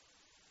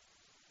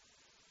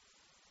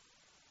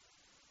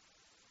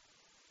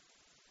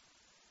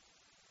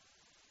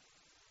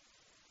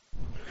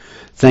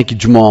Thank you,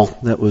 Jamal.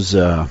 That was,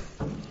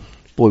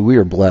 boy, we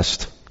are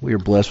blessed. We are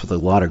blessed with a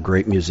lot of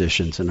great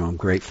musicians, and I'm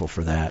grateful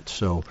for that.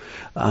 So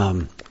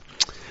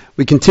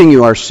we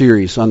continue our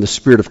series on the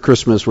Spirit of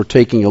Christmas. We're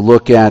taking a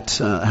look at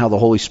how the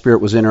Holy Spirit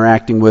was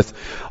interacting with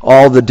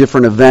all the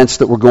different events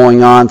that were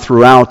going on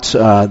throughout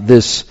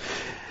this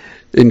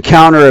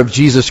encounter of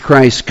Jesus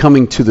Christ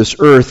coming to this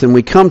earth. And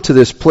we come to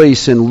this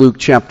place in Luke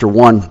chapter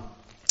 1,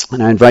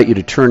 and I invite you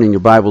to turn in your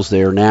Bibles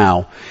there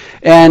now.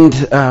 And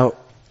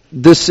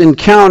this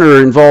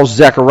encounter involves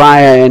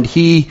Zechariah, and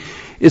he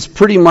is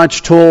pretty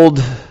much told,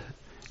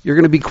 you're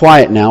going to be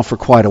quiet now for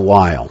quite a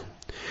while.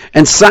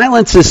 And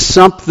silence is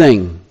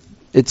something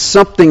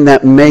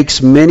that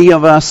makes many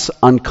of us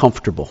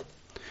uncomfortable.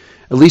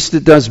 At least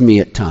it does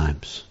me at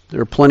times. There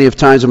are plenty of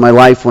times in my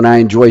life when I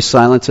enjoy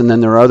silence, and then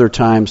there are other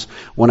times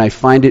when I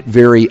find it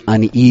very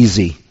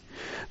uneasy.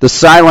 The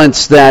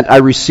silence that I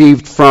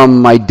received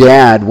from my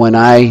dad when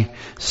I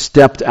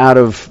stepped out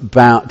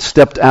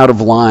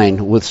of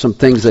line with some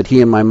things that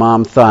he and my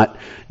mom thought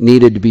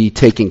needed to be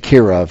taken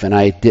care of, and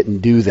I didn't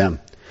do them.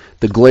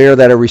 The glare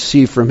that I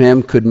received from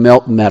him could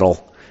melt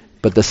metal,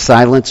 but the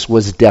silence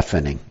was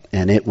deafening,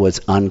 and it was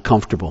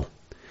uncomfortable.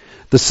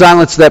 The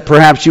silence that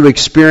perhaps you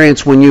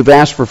experience when you've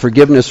asked for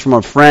forgiveness from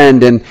a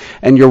friend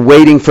and you're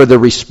waiting for the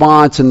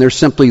response, and they're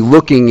simply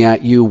looking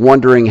at you,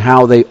 wondering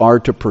how they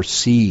are to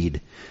proceed.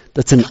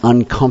 That's an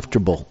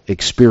uncomfortable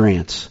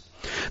experience.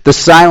 The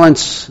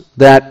silence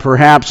that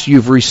perhaps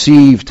you've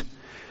received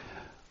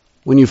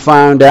when you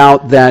found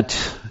out that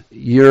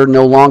you're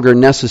no longer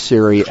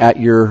necessary at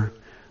your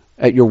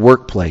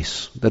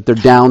workplace, that they're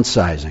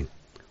downsizing,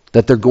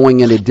 that they're going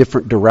in a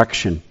different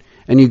direction.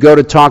 And you go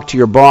to talk to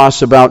your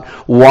boss about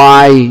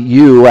why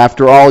you,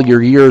 after all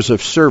your years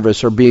of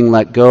service, are being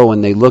let go,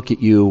 and they look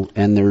at you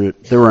and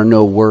there are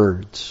no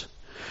words.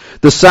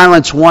 The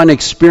silence one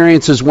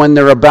experiences when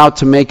they're about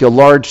to make a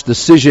large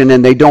decision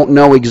and they don't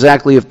know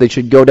exactly if they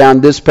should go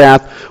down this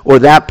path or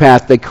that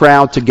path. They cry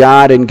out to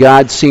God, and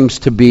God seems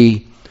to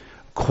be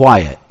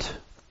quiet.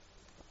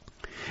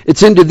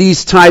 It's into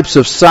these types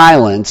of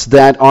silence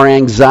that our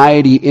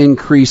anxiety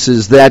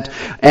increases,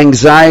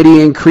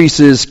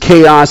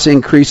 chaos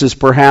increases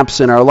perhaps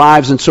in our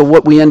lives. And so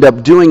what we end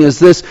up doing is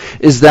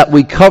that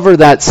we cover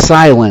that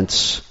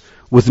silence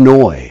with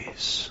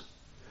noise.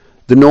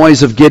 The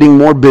noise of getting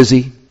more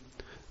busy,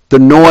 the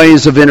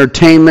noise of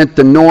entertainment,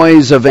 the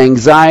noise of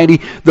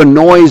anxiety, the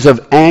noise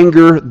of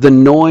anger, the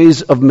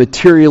noise of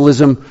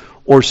materialism,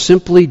 or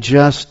simply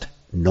just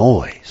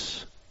noise.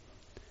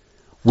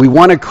 We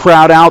want to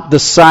crowd out the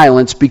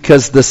silence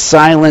because the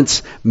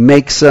silence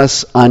makes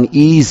us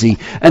uneasy.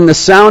 And the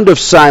sound of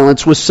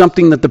silence was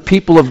something that the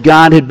people of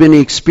God had been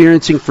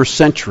experiencing for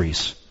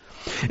centuries.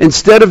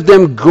 Instead of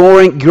them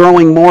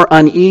growing more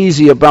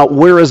uneasy about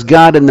where is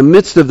God in the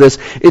midst of this,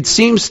 it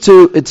seems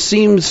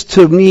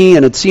to me,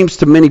 and it seems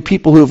to many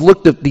people who have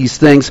looked at these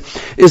things,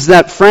 is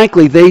that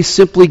frankly they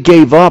simply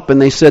gave up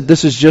and they said,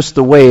 this is just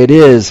the way it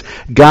is.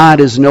 God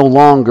is no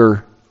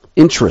longer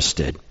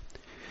interested.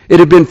 It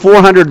had been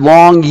 400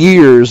 long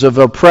years of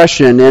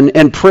oppression,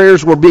 and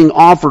prayers were being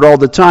offered all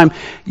the time,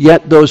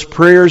 yet those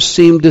prayers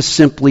seemed to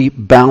simply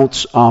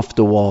bounce off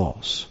the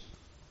walls.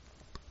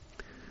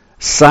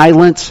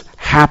 Silence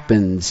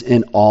happens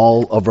in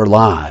all of our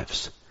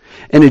lives.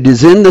 And it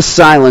is in the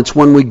silence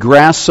when we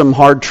grasp some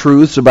hard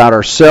truths about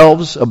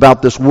ourselves,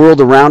 about this world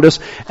around us,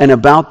 and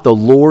about the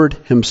Lord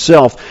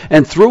Himself.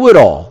 And through it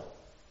all,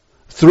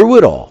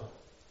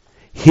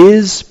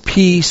 His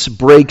peace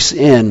breaks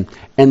in,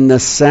 and the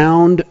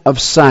sound of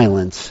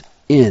silence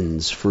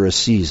ends for a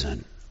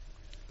season.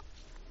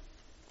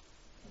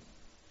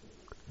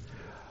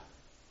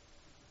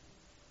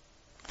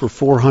 For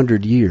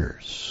 400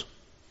 years,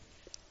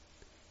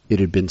 it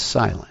had been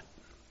silent.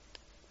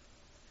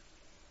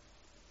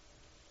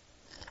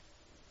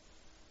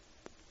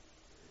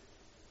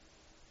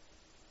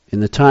 In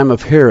the time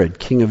of Herod,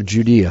 king of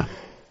Judea,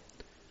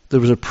 there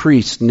was a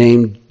priest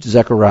named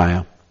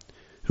Zechariah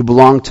who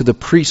belonged to the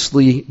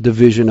priestly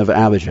division of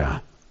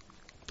Abijah.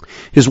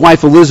 His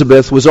wife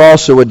Elizabeth was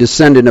also a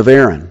descendant of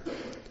Aaron.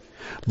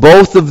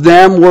 Both of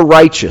them were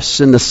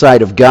righteous in the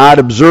sight of God,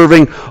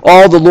 observing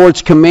all the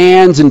Lord's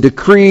commands and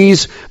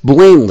decrees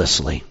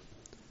blamelessly.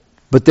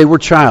 But they were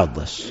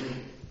childless.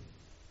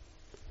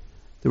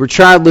 They were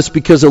childless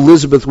because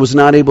Elizabeth was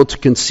not able to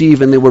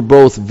conceive, and they were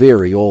both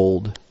very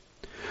old.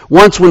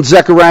 Once when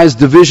Zechariah's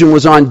division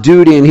was on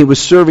duty and he was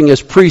serving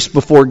as priest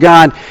before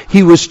God,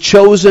 he was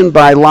chosen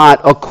by Lot,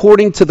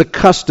 according to the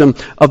custom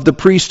of the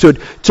priesthood,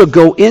 to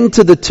go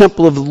into the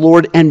temple of the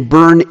Lord and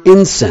burn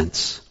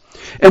incense.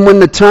 And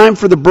when the time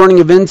for the burning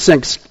of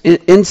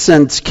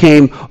incense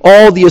came,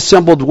 all the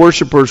assembled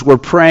worshipers were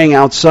praying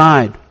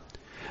outside.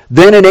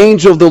 Then an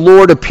angel of the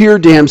Lord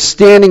appeared to him,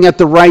 standing at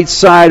the right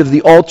side of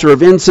the altar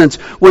of incense.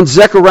 When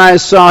Zechariah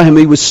saw him,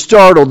 he was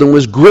startled and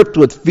was gripped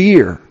with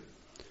fear.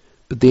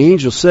 But the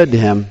angel said to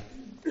him,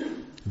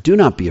 "Do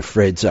not be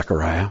afraid,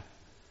 Zechariah.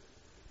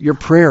 Your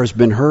prayer has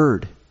been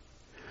heard.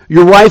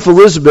 Your wife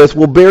Elizabeth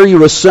will bear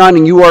you a son,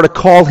 and you are to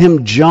call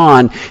him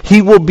John.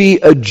 He will be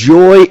a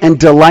joy and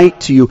delight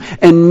to you,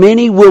 and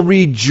many will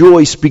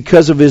rejoice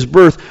because of his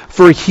birth,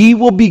 for he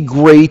will be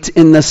great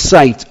in the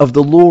sight of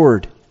the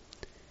Lord.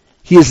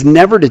 He is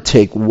never to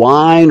take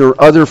wine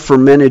or other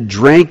fermented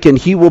drink, and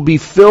he will be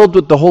filled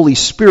with the Holy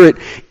Spirit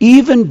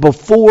even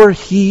before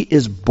he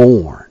is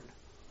born.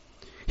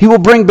 He will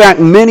bring back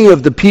many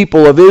of the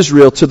people of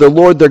Israel to the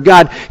Lord their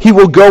God. He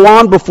will go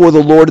on before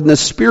the Lord in the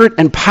spirit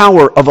and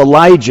power of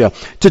Elijah,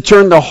 to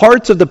turn the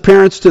hearts of the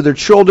parents to their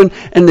children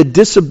and the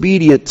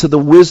disobedient to the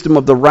wisdom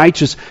of the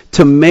righteous,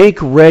 to make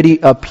ready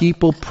a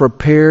people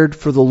prepared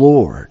for the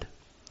Lord.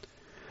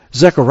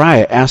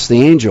 Zechariah asked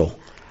the angel,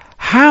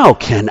 "How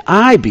can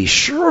I be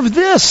sure of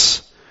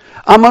this?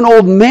 I'm an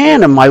old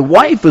man and my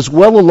wife is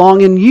well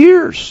along in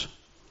years."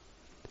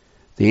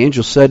 The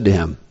angel said to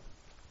him,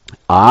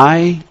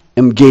 "I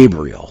am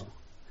Gabriel.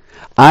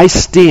 I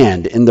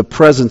stand in the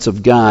presence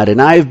of God,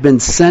 and I have been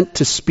sent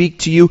to speak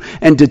to you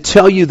and to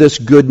tell you this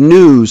good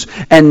news.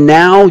 And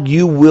now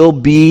you will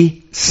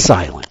be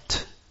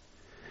silent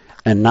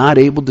and not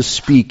able to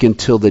speak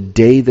until the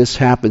day this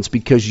happens,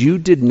 because you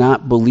did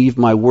not believe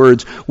my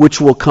words,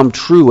 which will come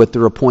true at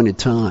their appointed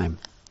time."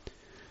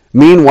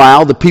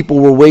 Meanwhile, the people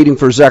were waiting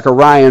for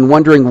Zechariah and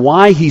wondering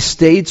why he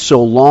stayed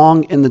so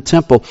long in the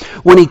temple.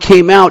 When he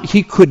came out,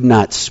 he could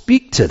not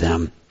speak to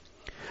them.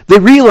 They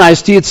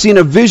realized he had seen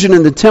a vision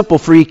in the temple,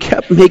 for he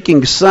kept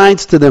making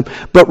signs to them,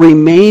 but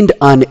remained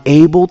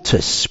unable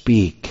to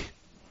speak.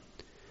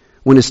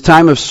 When his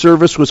time of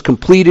service was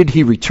completed,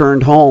 he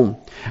returned home.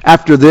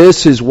 After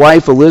this, his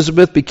wife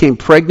Elizabeth became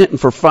pregnant and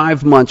for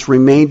 5 months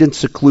remained in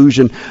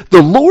seclusion.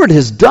 "The Lord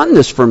has done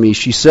this for me,"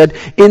 she said.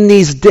 "In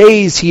these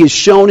days he has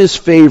shown his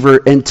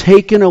favor and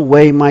taken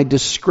away my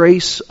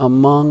disgrace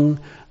among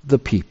the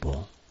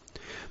people."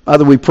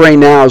 Father, we pray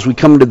now as we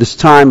come to this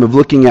time of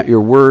looking at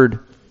your word,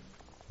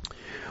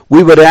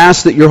 we would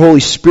ask that your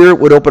Holy Spirit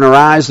would open our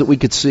eyes that we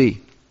could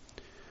see,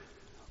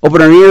 open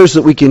our ears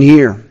that we can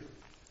hear,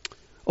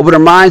 open our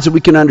minds that we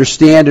can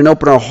understand, and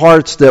open our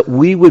hearts that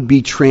we would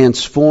be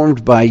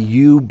transformed by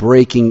you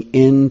breaking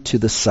into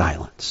the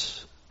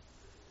silence.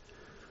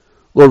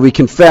 Lord, we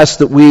confess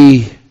that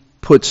we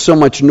put so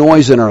much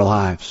noise in our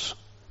lives,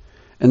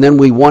 and then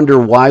we wonder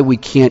why we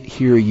can't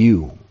hear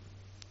you.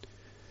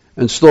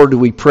 And so, Lord,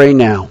 we pray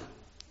now,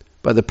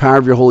 by the power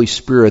of your Holy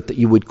Spirit, that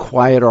you would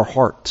quiet our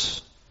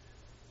hearts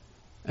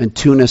and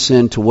tune us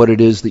in to what it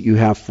is that you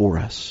have for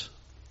us.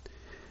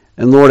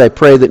 And Lord, I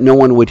pray that no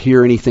one would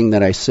hear anything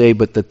that I say,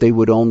 but that they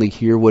would only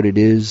hear what it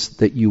is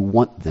that you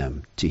want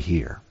them to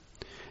hear.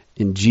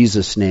 In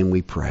Jesus' name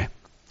we pray.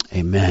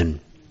 Amen.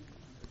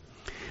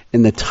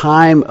 In the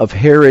time of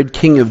Herod,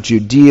 king of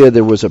Judea,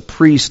 there was a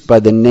priest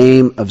by the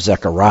name of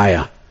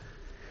Zechariah.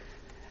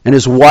 And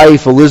his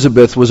wife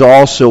Elizabeth was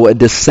also a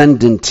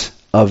descendant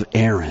of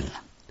Aaron.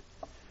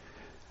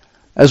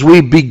 As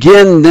we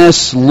begin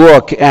this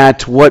look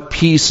at what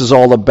peace is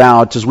all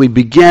about, as we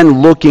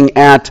begin looking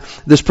at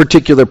this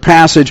particular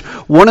passage,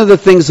 one of the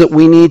things that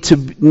we need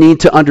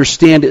to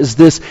understand is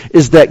this,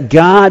 is that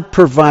God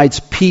provides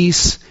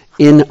peace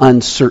in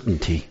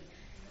uncertainty.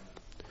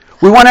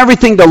 We want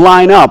everything to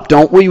line up,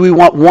 don't we? We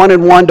want 1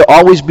 and 1 to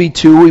always be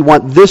 2. We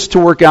want this to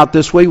work out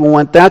this way. We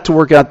want that to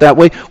work out that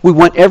way. We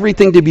want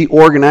everything to be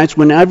organized.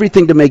 We want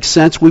everything to make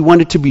sense. We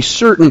want it to be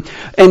certain.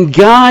 And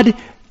God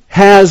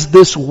has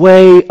this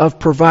way of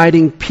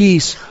providing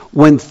peace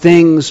when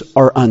things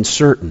are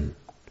uncertain.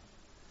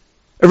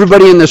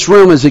 Everybody in this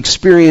room has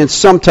experienced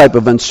some type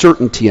of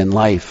uncertainty in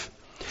life.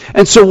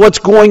 And so what's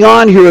going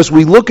on here as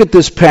we look at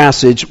this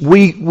passage,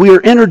 we are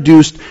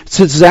introduced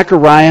to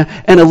Zechariah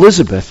and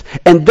Elizabeth,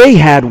 and they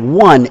had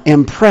one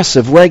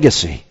impressive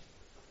legacy.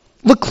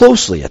 Look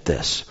closely at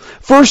this.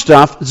 First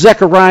off,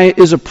 Zechariah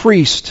is a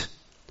priest.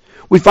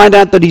 We find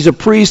out that he's a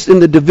priest in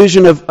the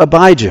division of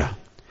Abijah.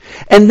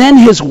 And then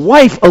his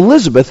wife,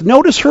 Elizabeth,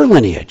 notice her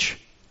lineage.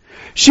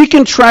 She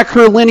can track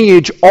her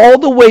lineage all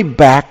the way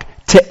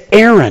back to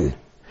Aaron.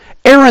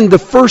 Aaron, the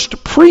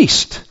first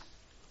priest.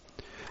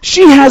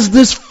 She has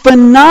this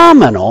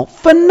phenomenal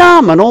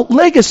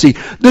legacy.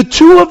 The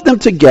two of them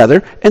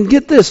together, and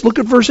get this, look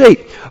at verse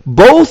 8.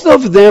 Both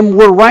of them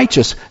were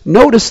righteous.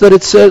 Notice that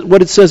it says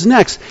what it says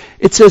next.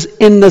 It says,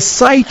 in the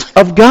sight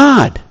of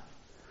God.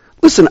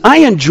 Listen, I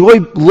enjoy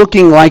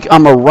looking like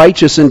I'm a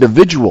righteous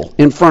individual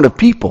in front of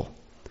people.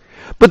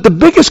 But the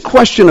biggest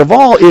question of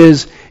all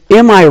is,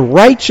 am I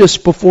righteous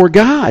before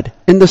God,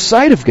 in the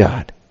sight of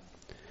God?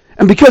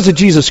 And because of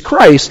Jesus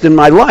Christ in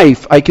my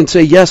life, I can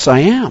say, yes, I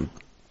am.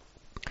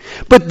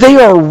 But they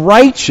are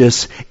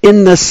righteous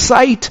in the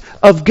sight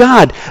of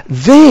God.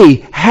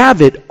 They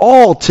have it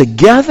all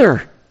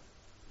together.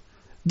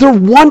 They're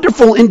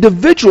wonderful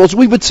individuals.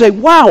 We would say,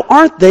 wow,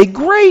 aren't they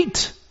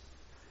great?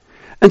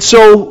 And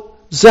so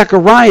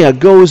Zechariah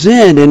goes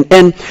in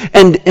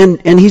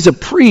and he's a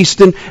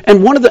priest, and I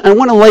want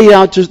to lay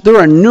out, just there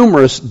are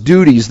numerous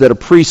duties that a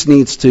priest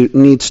needs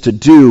to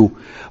do,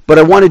 But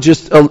I want to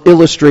just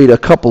illustrate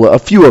a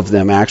few of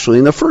them actually.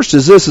 And the first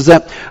is this, is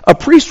that a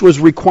priest was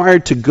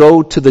required to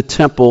go to the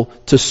temple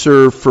to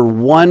serve for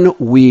 1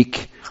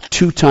 week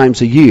 2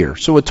 times a year.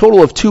 So a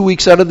total of 2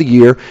 weeks out of the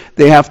year,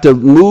 they have to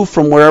move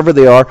from wherever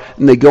they are,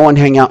 and they go and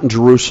hang out in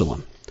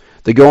Jerusalem.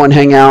 They go and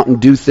hang out and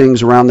do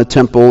things around the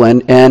temple,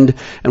 and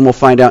we'll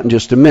find out in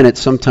just a minute,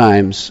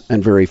 sometimes,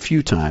 and very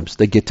few times,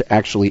 they get to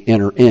actually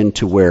enter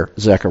into where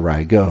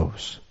Zechariah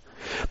goes.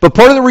 But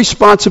part of the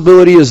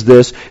responsibility is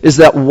this, is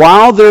that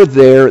while they're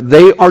there,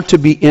 they are to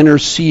be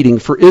interceding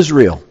for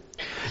Israel.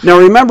 Now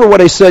remember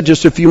what I said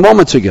just a few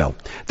moments ago,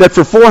 that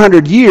for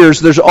 400 years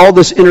there's all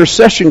this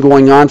intercession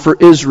going on for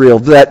Israel,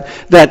 that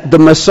the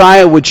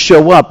Messiah would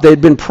show up.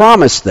 They'd been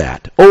promised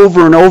that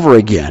over and over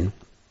again.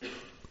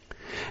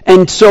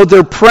 And so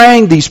they're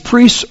praying, these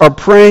priests are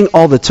praying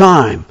all the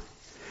time.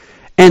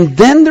 And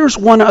then there's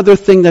one other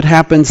thing that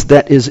happens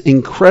that is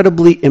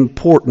incredibly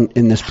important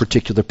in this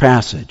particular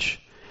passage.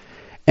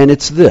 And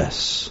it's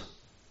this: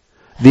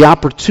 the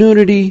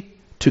opportunity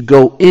to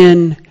go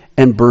in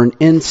and burn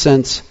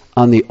incense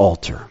on the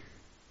altar.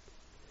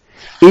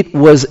 It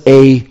was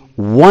a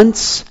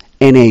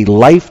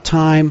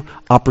once-in-a-lifetime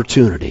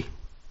opportunity.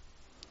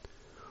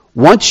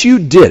 Once you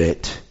did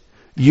it,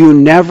 you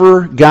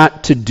never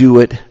got to do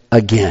it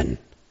again. It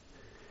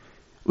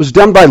was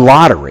done by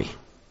lottery.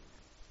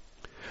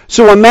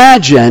 So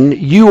imagine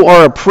you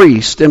are a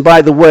priest, and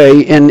by the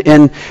way,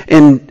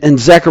 in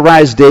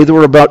Zechariah's day, there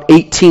were about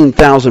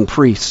 18,000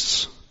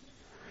 priests.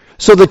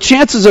 So the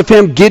chances of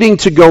him getting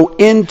to go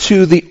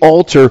into the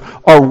altar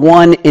are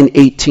 1 in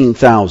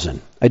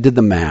 18,000. I did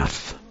the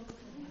math.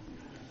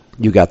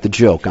 You got the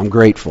joke. I'm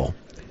grateful.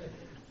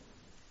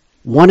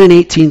 1 in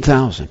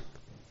 18,000.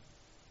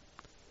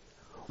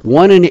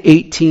 1 in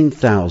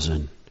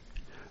 18,000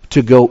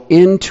 to go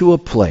into a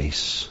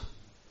place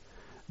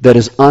that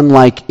is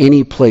unlike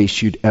any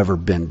place you'd ever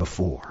been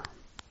before.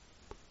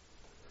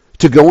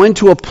 To go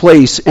into a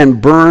place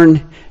and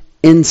burn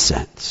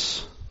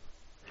incense.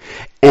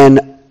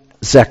 And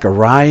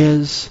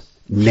Zechariah's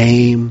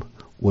name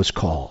was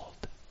called.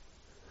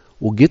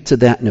 We'll get to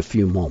that in a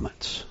few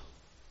moments.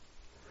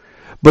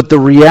 But the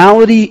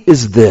reality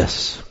is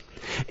this,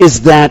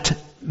 is that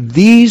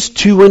these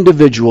two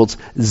individuals,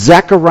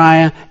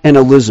 Zechariah and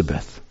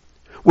Elizabeth,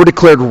 were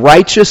declared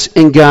righteous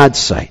in God's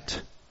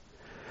sight.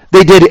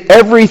 They did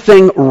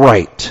everything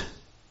right,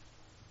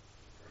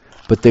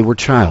 but they were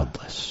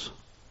childless.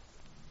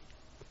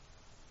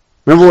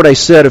 Remember what I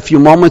said a few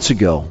moments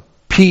ago,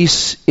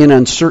 peace in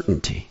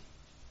uncertainty.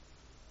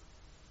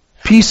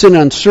 Peace and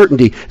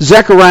uncertainty.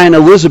 Zechariah and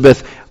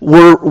Elizabeth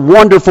were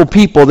wonderful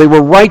people. They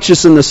were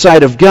righteous in the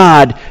sight of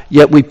God,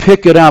 yet we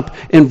pick it up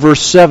in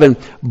verse 7.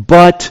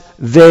 But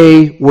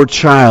they were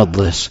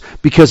childless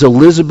because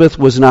Elizabeth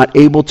was not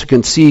able to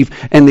conceive,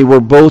 and they were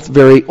both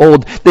very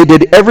old. They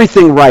did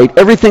everything right.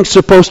 Everything's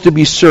supposed to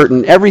be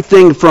certain.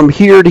 Everything from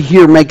here to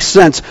here makes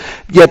sense.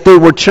 Yet they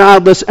were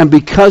childless, and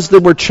because they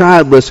were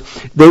childless,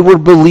 they were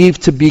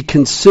believed to be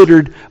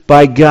considered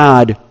by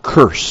God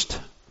cursed.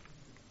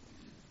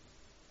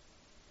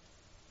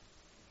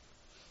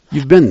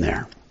 You've been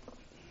there.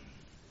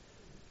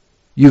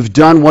 You've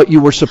done what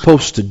you were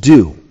supposed to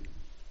do.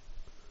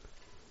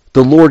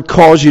 The Lord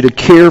calls you to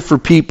care for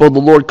people. The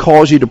Lord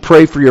calls you to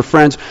pray for your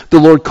friends. The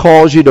Lord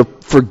calls you to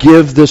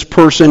forgive this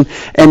person.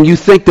 And you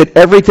think that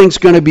everything's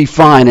going to be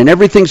fine and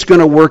everything's going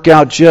to work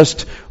out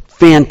just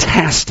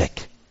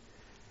fantastic.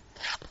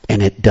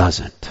 And it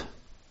doesn't.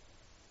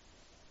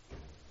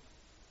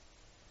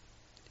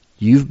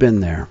 You've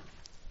been there.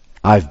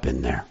 I've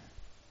been there.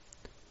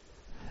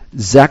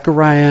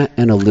 Zechariah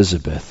and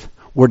Elizabeth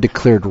were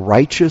declared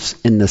righteous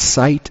in the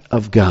sight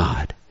of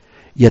God,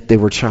 yet they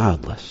were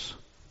childless.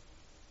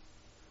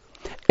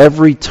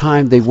 Every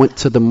time they went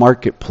to the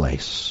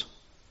marketplace,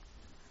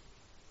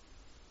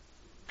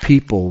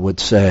 people would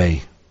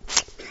say,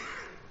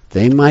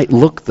 they might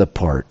look the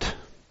part,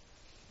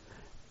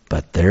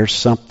 but there's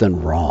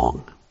something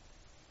wrong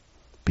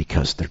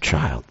because they're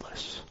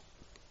childless.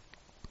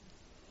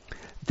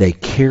 They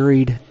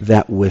carried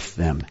that with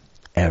them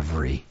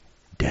every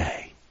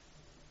day.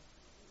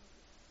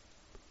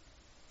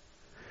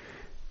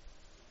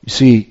 You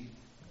see,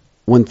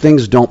 when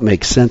things don't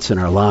make sense in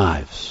our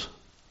lives,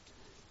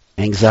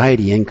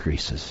 anxiety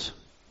increases.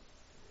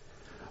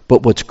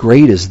 But what's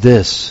great is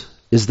this,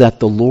 is that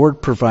the Lord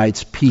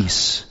provides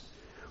peace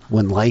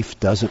when life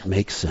doesn't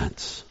make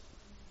sense.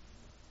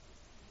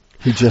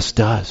 He just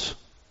does.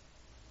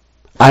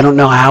 I don't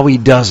know how He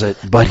does it,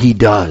 but He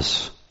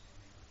does.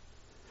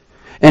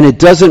 And it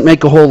doesn't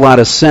make a whole lot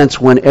of sense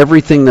when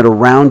everything that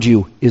around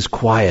you is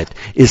quiet,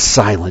 is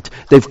silent.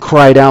 They've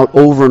cried out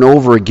over and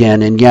over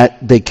again, and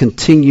yet they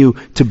continue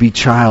to be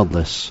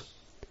childless.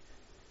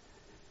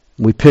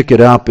 We pick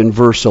it up in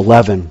verse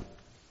 11.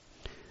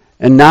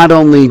 And not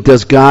only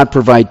does God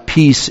provide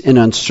peace in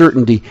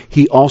uncertainty,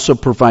 He also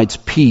provides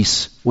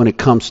peace when it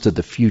comes to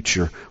the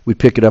future. We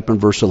pick it up in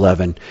verse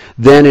 11.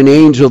 Then an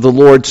angel of the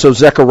Lord, so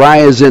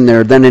Zechariah is in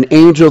there, then an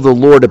angel of the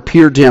Lord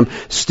appeared to him,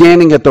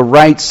 standing at the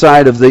right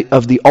side of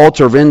the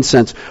altar of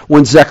incense.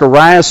 When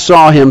Zechariah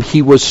saw him,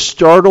 he was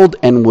startled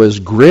and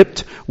was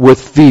gripped with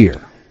fear.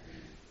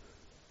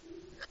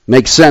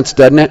 Makes sense,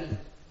 doesn't it?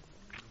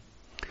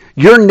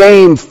 Your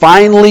name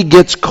finally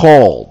gets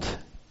called.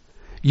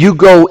 You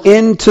go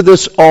into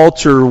this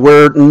altar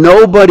where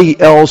nobody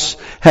else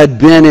had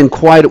been in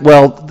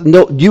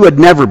you had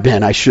never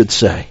been, I should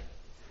say.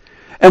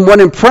 And what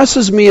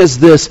impresses me is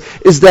this,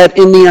 is that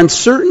in the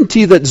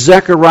uncertainty that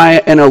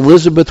Zechariah and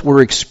Elizabeth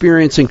were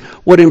experiencing,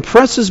 what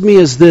impresses me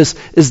is this,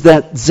 is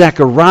that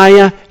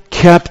Zechariah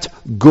kept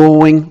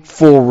going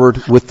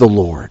forward with the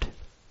Lord.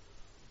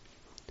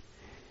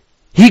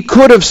 He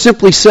could have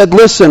simply said,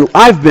 listen,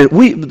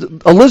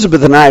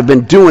 Elizabeth and I have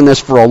been doing this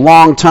for a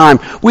long time.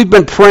 We've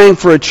been praying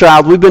for a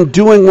child. We've been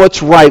doing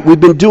what's right. We've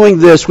been doing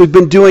this. We've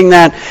been doing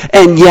that.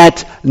 And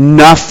yet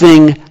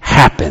nothing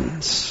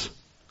happens.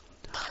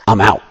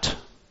 I'm out.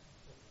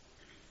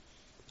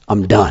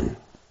 I'm done.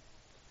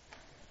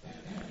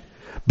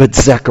 But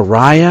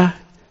Zechariah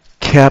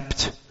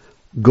kept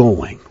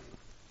going.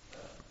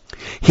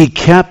 He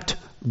kept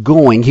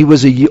going. He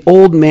was an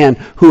old man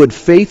who had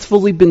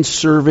faithfully been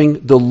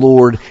serving the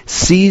Lord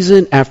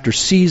season after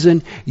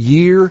season,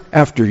 year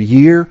after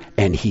year,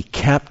 and he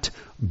kept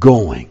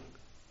going.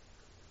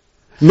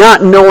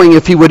 Not knowing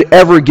if he would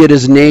ever get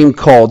his name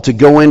called to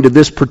go into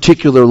this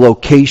particular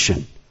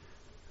location.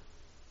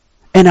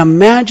 And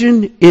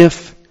imagine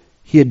if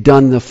he had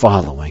done the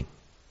following,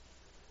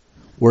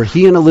 where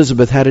he and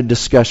Elizabeth had a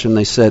discussion.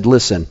 They said,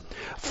 listen,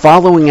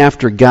 following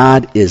after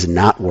God is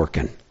not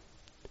working.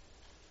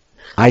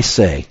 I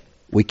say,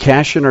 we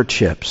cash in our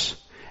chips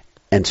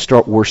and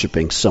start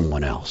worshiping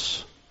someone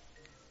else.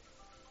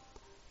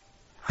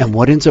 And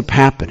what ends up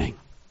happening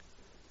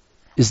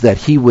is that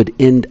he would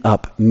end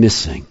up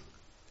missing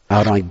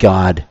out on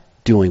God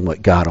doing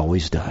what God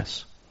always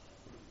does.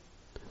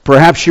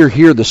 Perhaps you're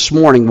here this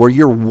morning where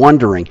you're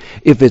wondering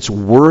if it's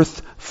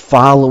worth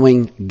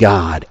following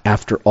God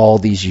after all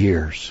these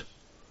years.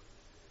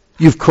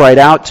 You've cried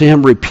out to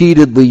Him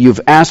repeatedly.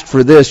 You've asked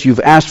for this. You've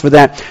asked for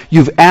that.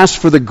 You've asked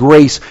for the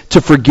grace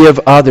to forgive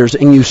others,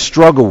 and you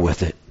struggle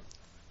with it.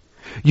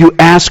 You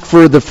ask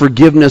for the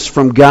forgiveness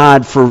from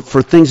God for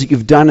things that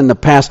you've done in the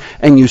past,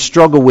 and you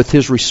struggle with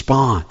His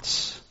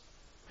response.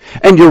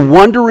 And you're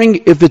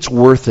wondering if it's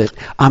worth it.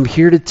 I'm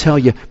here to tell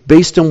you,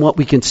 based on what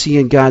we can see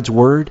in God's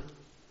Word,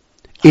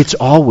 it's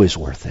always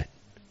worth it.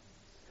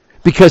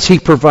 Because He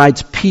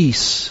provides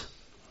peace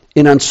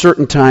in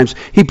uncertain times.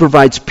 He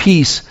provides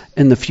peace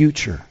in the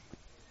future.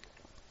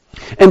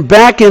 And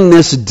back in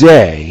this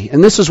day,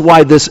 and this is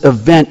why this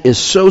event is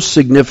so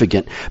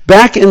significant,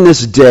 back in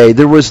this day,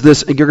 there was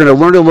this, you're going to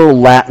learn a little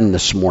Latin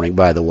this morning,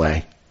 by the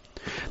way.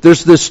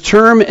 There's this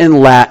term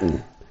in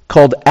Latin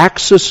called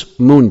axis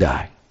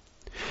mundi.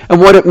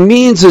 And what it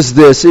means is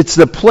this, it's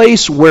the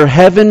place where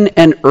heaven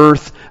and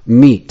earth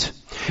meet.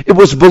 It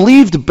was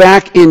believed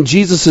back in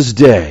Jesus'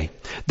 day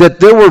that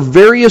there were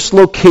various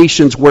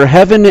locations where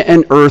heaven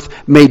and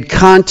earth made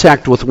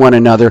contact with one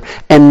another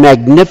and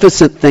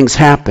magnificent things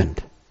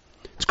happened.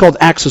 It's called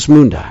Axis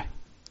Mundi.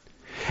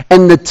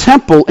 And the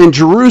temple in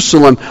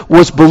Jerusalem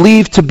was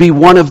believed to be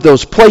one of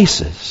those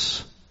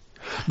places.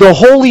 The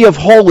Holy of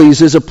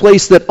Holies is a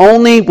place that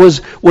only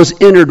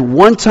was entered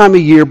one time a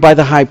year by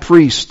the high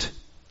priest.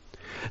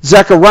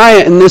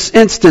 Zechariah, in this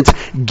instance,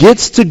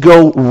 gets to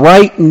go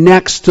right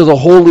next to the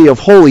Holy of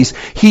Holies.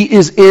 He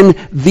is in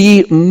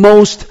the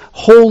most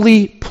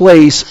holy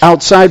place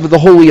outside of the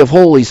Holy of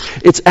Holies.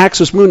 It's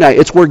Axis Mundi.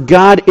 It's where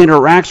God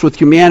interacts with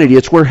humanity.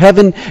 It's where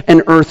heaven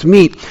and earth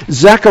meet.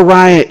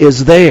 Zechariah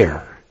is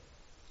there.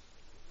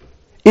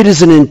 It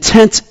is an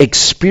intense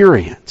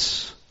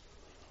experience.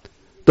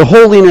 The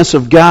holiness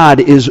of God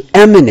is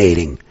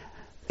emanating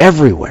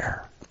everywhere.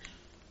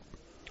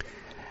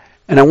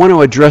 And I want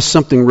to address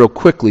something real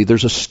quickly.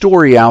 There's a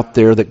story out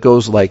there that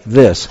goes like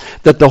this,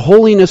 that the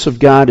holiness of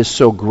God is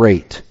so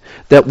great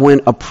that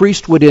when a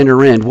priest would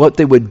enter in, what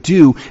they would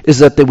do is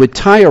that they would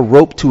tie a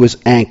rope to his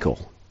ankle.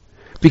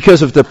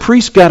 Because if the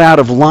priest got out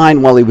of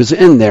line while he was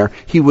in there,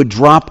 he would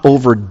drop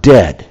over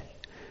dead.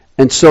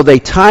 And so they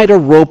tied a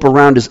rope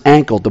around his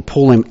ankle to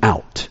pull him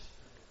out.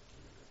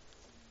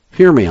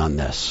 Hear me on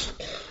this.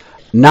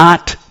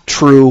 Not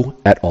true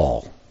at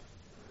all.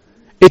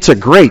 It's a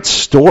great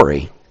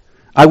story.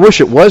 I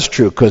wish it was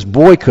true, because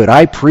boy, could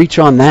I preach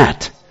on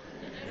that.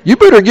 You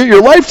better get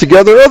your life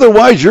together,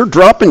 otherwise you're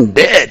dropping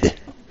dead.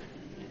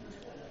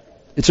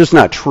 It's just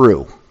not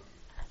true.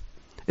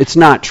 It's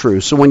not true.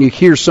 So when you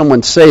hear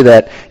someone say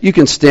that, you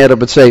can stand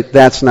up and say,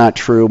 that's not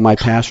true. My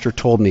pastor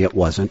told me it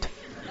wasn't.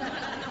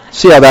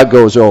 See how that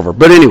goes over.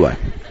 But anyway,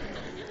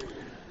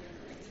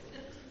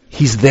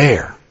 he's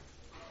there.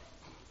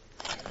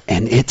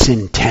 And it's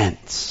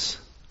intense.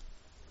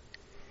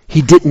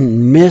 He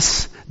didn't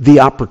miss the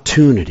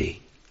opportunity.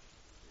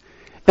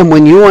 And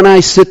when you and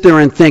I sit there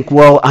and think,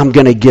 well, I'm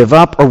going to give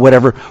up or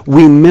whatever,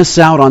 we miss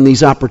out on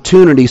these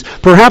opportunities.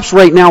 Perhaps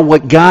right now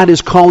what God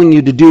is calling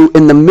you to do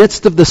in the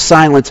midst of the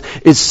silence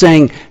is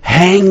saying,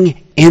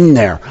 hang in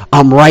there.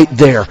 I'm right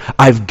there.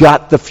 I've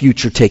got the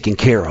future taken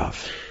care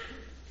of.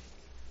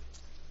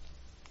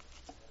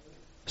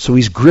 So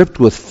he's gripped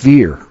with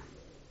fear.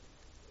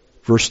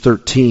 Verse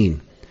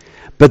 13.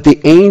 But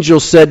the angel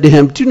said to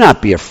him, do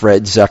not be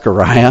afraid,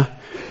 Zechariah.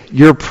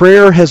 Your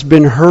prayer has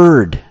been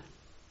heard.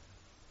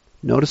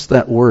 Notice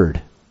that word.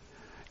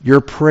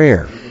 Your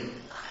prayer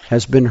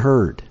has been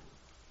heard.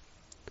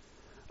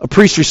 A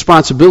priest's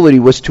responsibility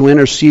was to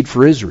intercede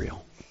for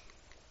Israel.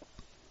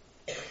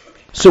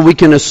 So we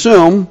can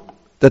assume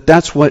that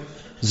that's what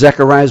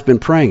Zechariah has been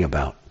praying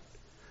about.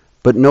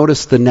 But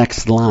notice the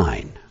next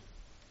line.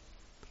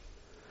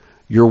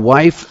 Your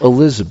wife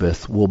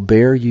Elizabeth will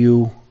bear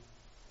you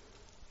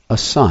a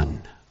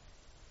son.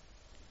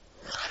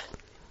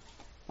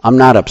 I'm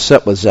not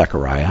upset with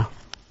Zechariah.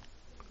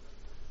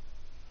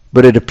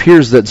 But it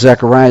appears that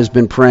Zechariah has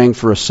been praying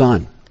for a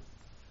son.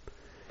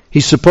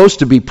 He's supposed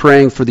to be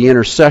praying for the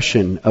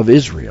intercession of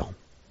Israel.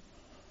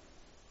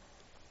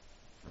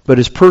 But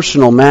his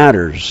personal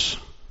matters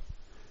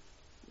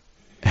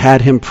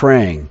had him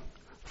praying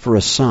for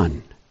a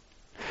son.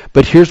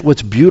 But here's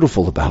what's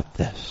beautiful about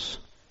this,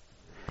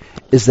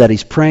 is that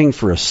he's praying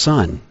for a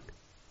son,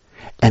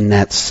 and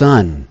that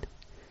son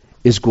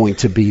is going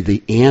to be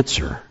the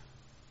answer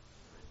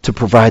to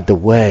provide the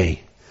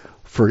way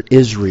for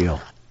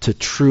Israel to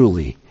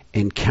truly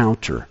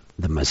encounter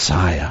the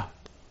Messiah.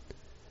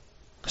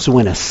 So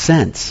in a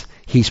sense,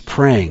 he's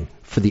praying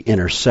for the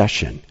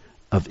intercession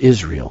of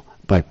Israel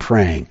by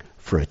praying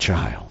for a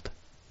child.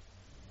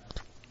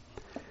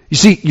 You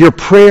see, your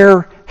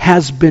prayer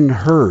has been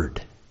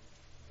heard.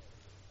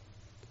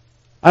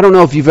 I don't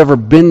know if you've ever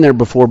been there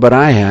before, but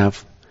I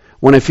have.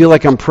 When I feel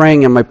like I'm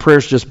praying and my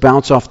prayers just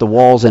bounce off the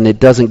walls and it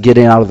doesn't get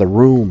out of the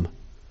room.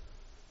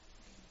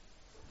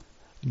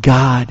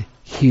 God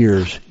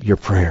hears your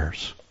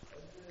prayers.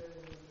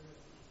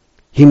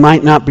 He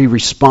might not be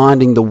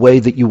responding the way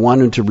that you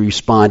want him to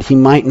respond. He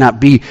might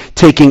not be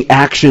taking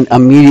action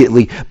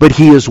immediately, but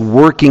he is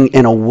working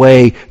in a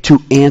way to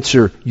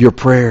answer your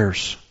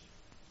prayers.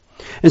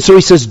 And so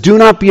he says, do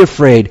not be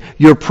afraid.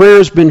 Your prayer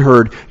has been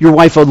heard. Your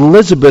wife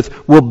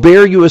Elizabeth will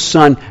bear you a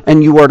son,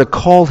 and you are to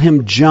call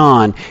him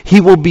John. He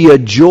will be a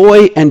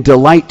joy and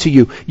delight to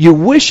you. You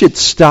wish it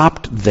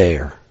stopped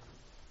there.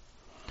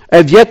 I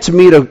have yet to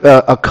meet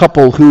a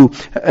couple who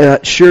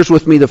shares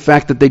with me the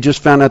fact that they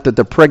just found out that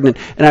they're pregnant,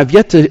 and I've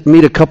yet to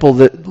meet a couple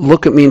that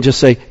look at me and just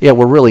say, yeah,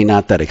 we're really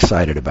not that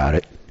excited about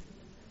it.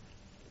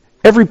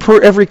 Every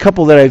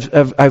couple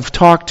that I've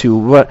talked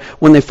to,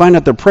 when they find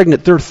out they're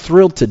pregnant, they're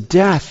thrilled to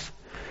death.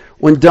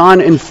 When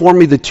Dawn informed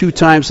me the 2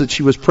 times that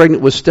she was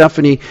pregnant with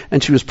Stephanie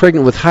and she was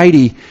pregnant with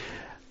Heidi,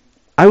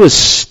 I was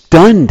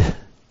stunned.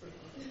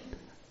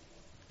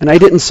 And I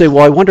didn't say,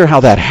 well, I wonder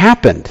how that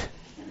happened.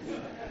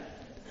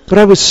 But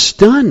I was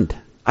stunned.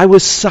 I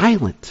was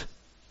silent.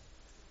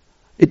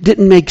 It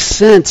didn't make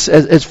sense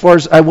as far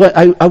as I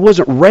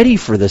wasn't ready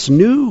for this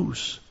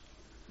news.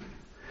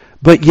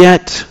 But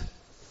yet,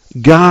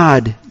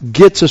 God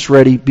gets us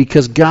ready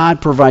because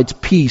God provides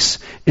peace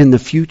in the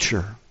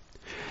future.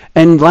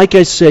 And like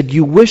I said,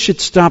 you wish it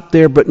stopped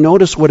there, but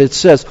notice what it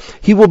says.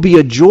 He will be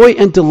a joy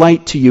and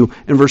delight to you,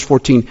 in verse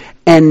 14,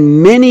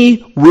 and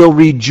many will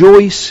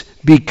rejoice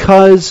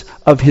because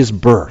of his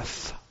birth.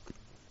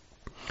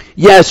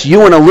 Yes,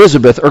 you and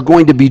Elizabeth are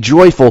going to be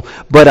joyful,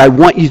 but I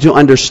want you to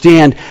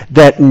understand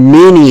that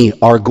many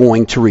are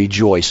going to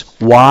rejoice.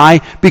 Why?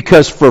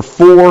 Because for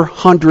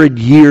 400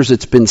 years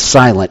it's been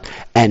silent,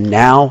 and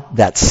now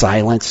that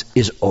silence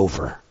is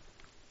over.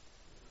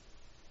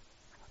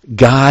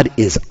 God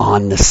is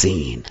on the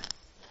scene.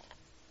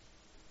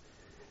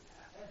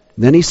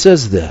 Then he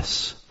says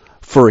this,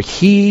 for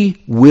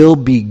he will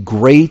be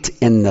great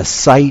in the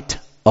sight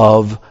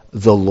of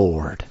the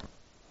Lord.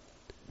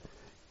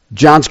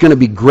 John's going to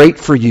be great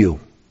for you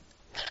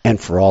and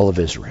for all of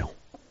Israel.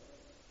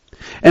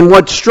 And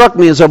what struck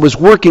me as I was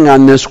working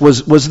on this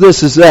was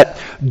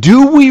that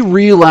do we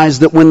realize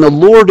that when the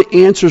Lord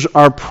answers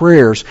our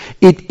prayers,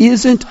 it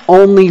isn't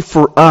only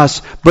for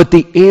us, but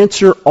the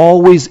answer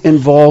always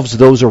involves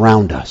those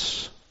around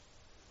us.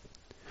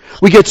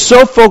 We get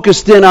so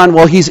focused in on,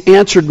 well, he's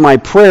answered my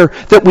prayer,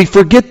 that we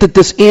forget that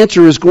this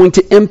answer is going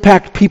to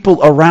impact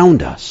people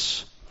around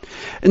us.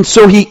 And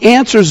so he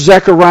answers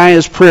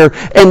Zechariah's prayer,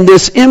 and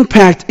this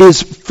impact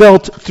is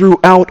felt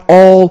throughout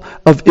all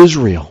of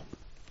Israel.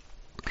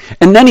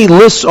 And then he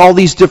lists all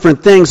these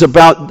different things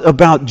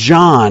about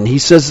John. He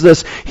says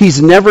this, he's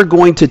never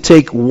going to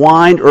take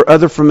wine or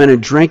other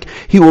fermented drink.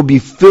 He will be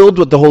filled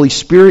with the Holy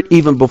Spirit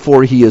even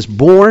before he is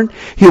born.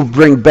 He'll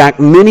bring back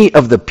many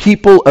of the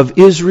people of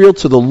Israel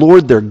to the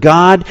Lord their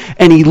God.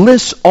 And he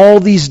lists all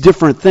these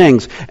different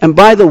things. And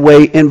by the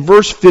way, in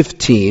verse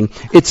 15,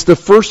 it's the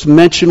first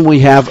mention we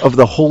have of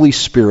the Holy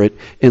Spirit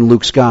in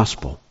Luke's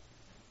Gospel.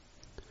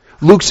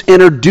 Luke's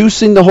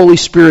introducing the Holy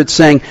Spirit,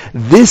 saying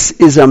this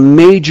is a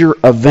major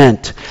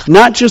event.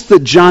 Not just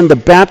that John the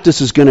Baptist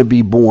is going to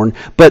be born,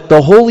 but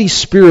the Holy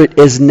Spirit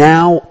is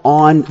now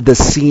on the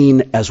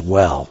scene as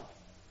well.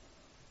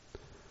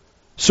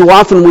 So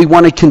often we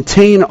want to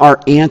contain our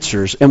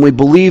answers, and we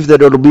believe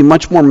that it'll be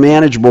much more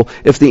manageable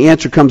if the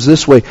answer comes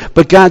this way.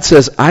 But God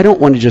says, I don't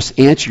want to just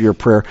answer your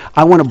prayer.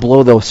 I want to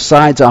blow the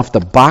sides off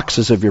the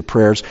boxes of your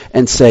prayers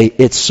and say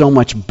it's so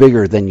much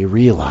bigger than you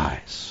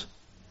realize.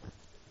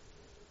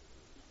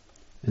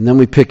 And then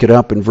we pick it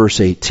up in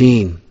verse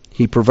 18.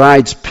 He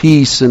provides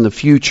peace in the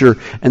future,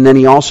 and then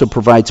he also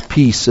provides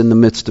peace in the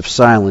midst of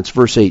silence.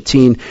 Verse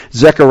 18,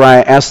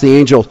 Zechariah asked the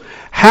angel,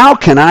 how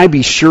can I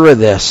be sure of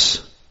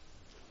this?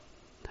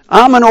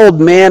 I'm an old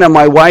man and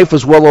my wife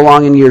is well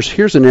along in years.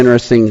 Here's an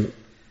interesting,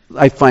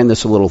 I find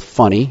this a little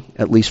funny,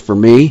 at least for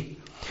me.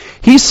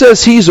 He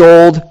says he's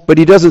old, but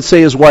he doesn't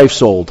say his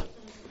wife's old.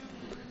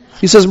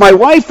 He says, my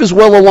wife is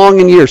well along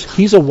in years.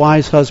 He's a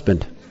wise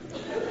husband.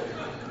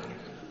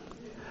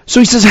 So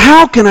he says,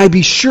 how can I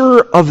be sure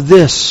of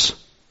this?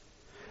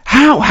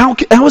 How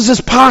is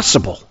this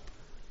possible?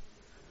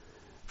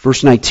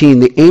 Verse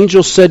 19, the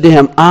angel said to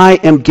him, I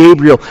am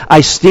Gabriel.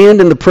 I stand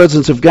in the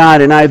presence of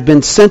God, and I have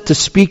been sent to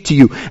speak to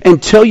you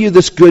and tell you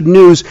this good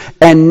news.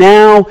 And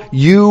now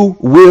you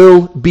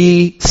will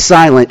be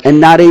silent and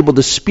not able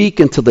to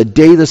speak until the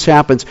day this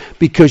happens,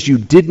 because you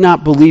did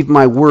not believe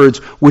my words,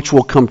 which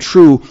will come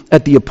true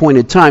at the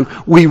appointed time.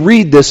 We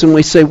read this and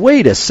we say,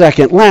 wait a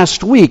second.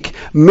 Last week,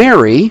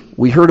 Mary,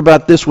 we heard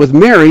about this with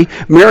Mary.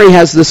 Mary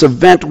has this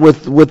event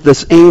with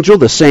this angel,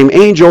 the same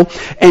angel,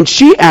 and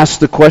she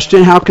asked the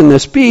question, how can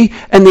this be?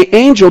 And the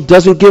angel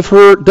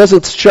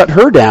doesn't shut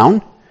her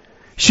down.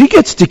 She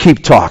gets to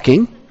keep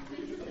talking.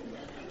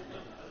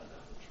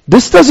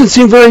 This doesn't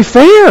seem very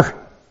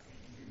fair.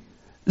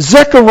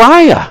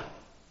 Zechariah,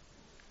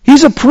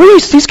 he's a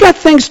priest. He's got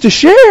things to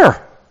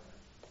share.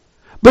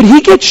 But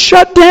he gets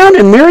shut down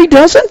and Mary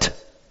doesn't?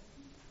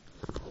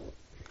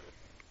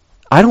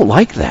 I don't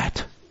like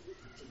that.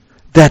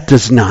 That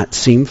does not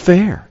seem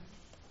fair.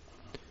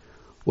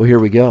 Well, here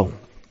we go.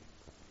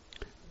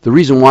 The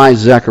reason why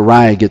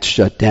Zechariah gets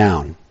shut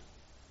down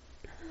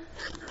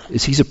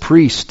is he's a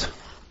priest.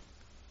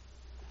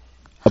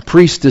 A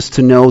priest is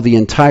to know the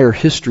entire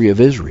history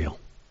of Israel.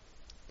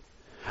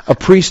 A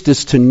priest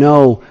is to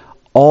know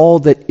all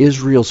that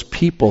Israel's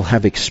people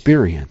have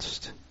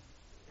experienced.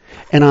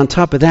 And on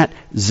top of that,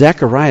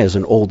 Zechariah is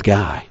an old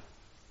guy.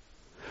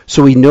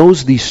 So he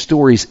knows these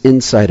stories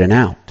inside and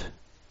out.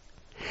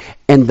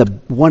 And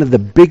one of the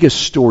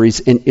biggest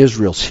stories in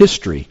Israel's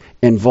history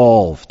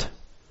involved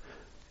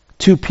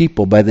two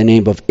people by the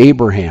name of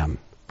Abraham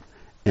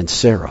and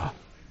Sarah,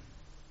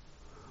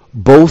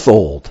 both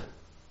old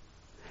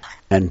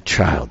and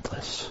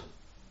childless.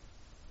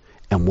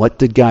 And what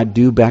did God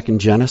do back in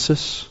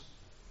Genesis?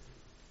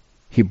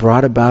 He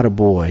brought about a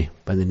boy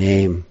by the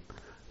name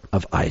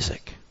of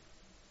Isaac.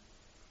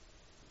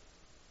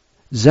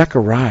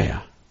 Zechariah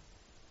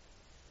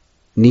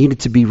needed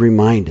to be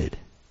reminded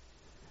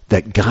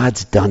that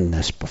God's done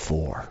this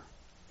before,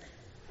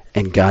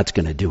 and God's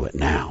going to do it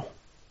now.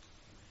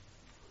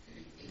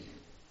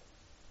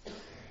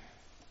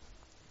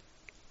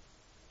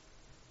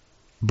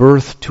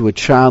 Birth to a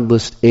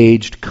childless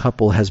aged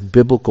couple has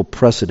biblical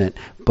precedent,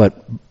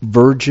 but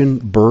virgin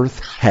birth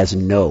has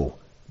no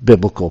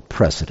biblical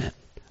precedent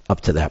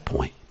up to that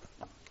point.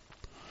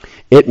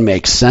 It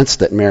makes sense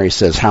that Mary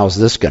says, how's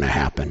this going to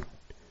happen?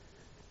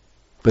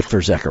 But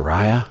for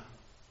Zechariah,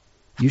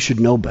 you should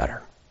know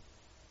better.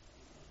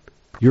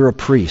 You're a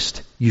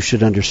priest. You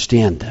should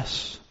understand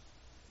this.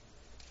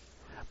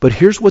 But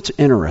here's what's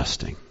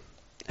interesting,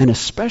 and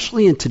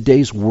especially in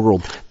today's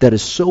world that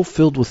is so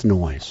filled with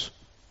noise.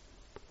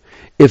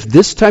 If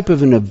this type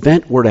of an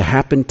event were to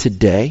happen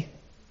today,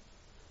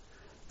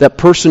 that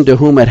person to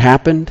whom it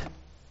happened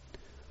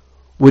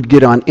would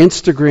get on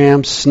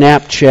Instagram,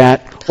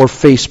 Snapchat, or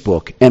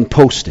Facebook and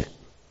post it.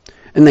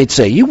 And they'd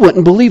say, you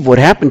wouldn't believe what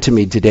happened to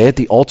me today at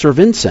the altar of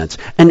incense.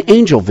 An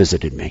angel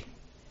visited me.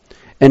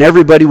 And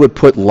everybody would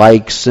put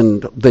likes,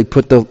 and they'd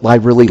put I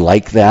really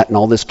like that, and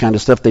all this kind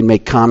of stuff. They'd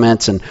make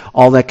comments and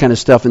all that kind of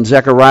stuff. And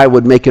Zechariah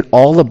would make it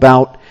all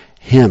about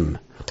him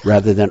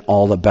rather than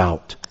all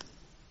about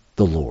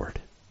the Lord.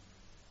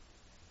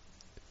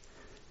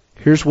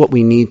 Here's what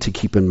we need to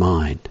keep in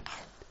mind.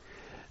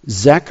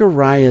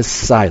 Zechariah's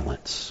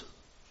silence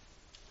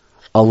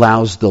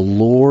allows the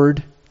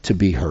Lord to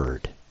be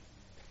heard.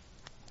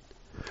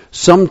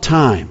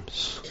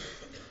 Sometimes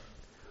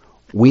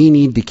we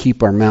need to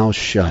keep our mouths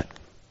shut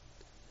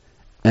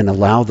and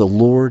allow the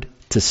Lord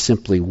to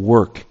simply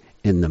work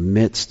in the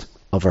midst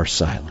of our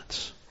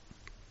silence.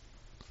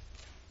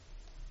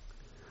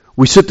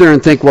 We sit there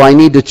and think, well, I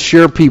need to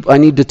share people, I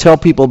need to tell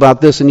people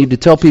about this, I need to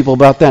tell people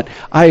about that.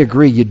 I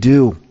agree, you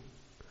do.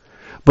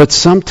 But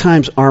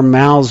sometimes our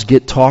mouths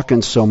get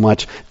talking so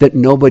much that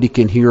nobody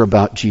can hear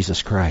about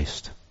Jesus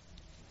Christ.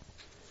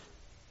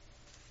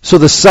 So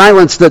the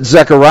silence that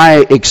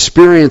Zechariah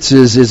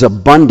experiences is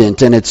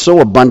abundant, and it's so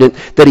abundant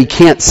that he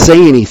can't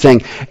say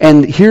anything.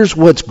 And here's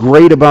what's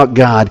great about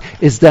God,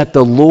 is that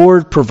the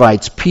Lord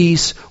provides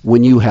peace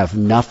when you have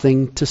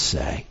nothing to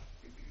say.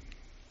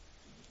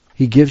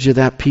 He gives you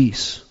that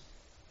peace.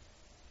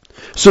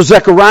 So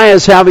Zechariah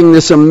is having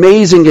this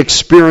amazing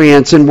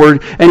experience, and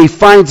he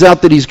finds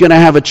out that he's going to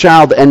have a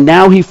child, and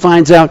now he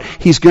finds out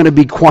he's going to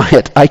be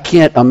quiet. I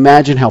can't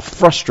imagine how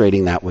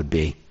frustrating that would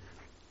be.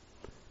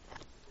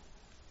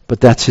 But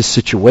that's his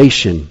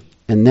situation.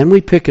 And then we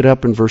pick it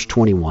up in verse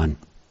 21.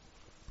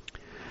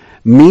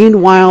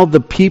 Meanwhile, the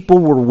people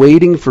were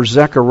waiting for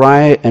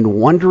Zechariah and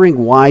wondering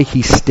why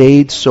he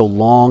stayed so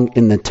long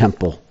in the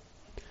temple.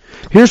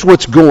 Here's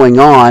what's going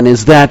on,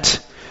 is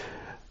that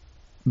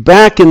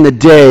back in the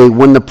day,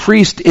 when the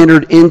priest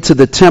entered into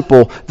the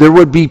temple, there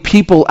would be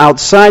people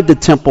outside the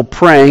temple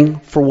praying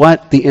for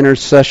what? The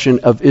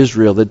intercession of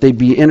Israel, that they'd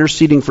be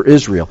interceding for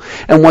Israel.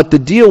 And what the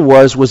deal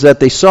was that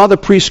they saw the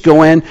priest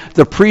go in,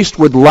 the priest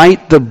would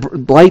light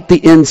the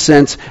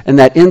incense, and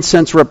that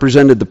incense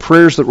represented the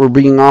prayers that were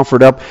being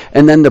offered up,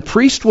 and then the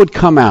priest would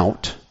come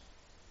out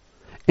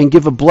and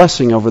give a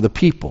blessing over the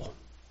people.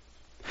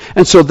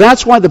 And so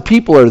that's why the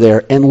people are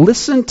there. And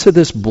listen to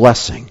this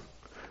blessing.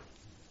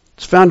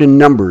 It's found in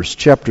Numbers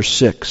chapter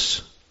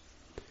 6.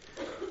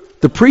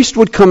 The priest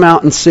would come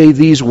out and say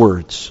these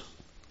words: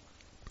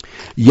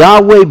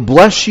 Yahweh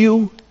bless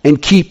you and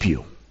keep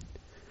you.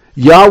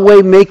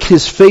 Yahweh make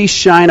his face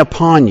shine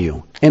upon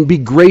you and be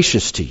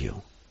gracious to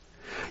you.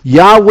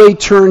 Yahweh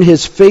turn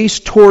his face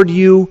toward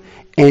you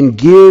and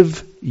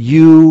give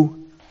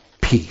you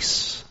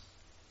peace.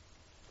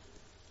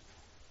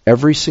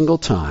 Every single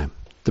time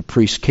the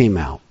priest came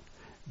out,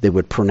 they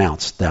would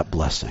pronounce that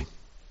blessing.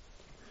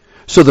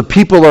 So the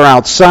people are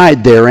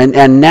outside there,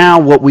 and now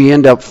what we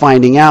end up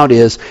finding out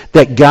is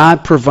that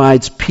God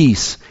provides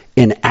peace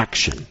in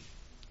action.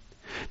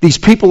 These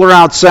people are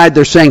outside,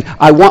 they're saying,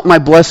 I want my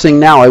blessing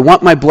now, I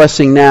want my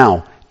blessing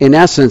now. In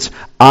essence,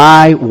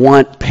 I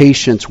want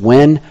patience.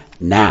 When?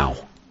 Now.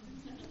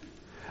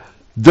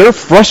 They're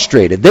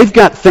frustrated. They've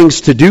got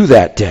things to do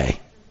that day.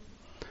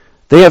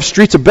 They have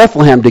streets of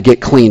Bethlehem to get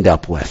cleaned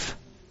up with.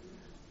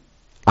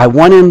 I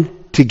want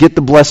him to get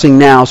the blessing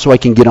now so I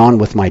can get on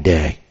with my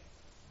day.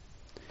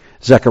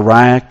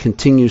 Zechariah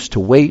continues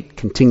to wait,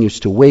 continues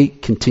to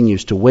wait,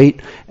 continues to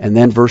wait. And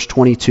then verse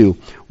 22,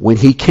 when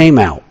he came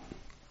out,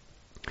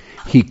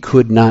 he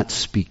could not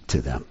speak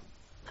to them.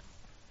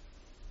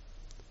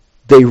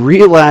 They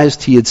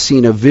realized he had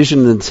seen a vision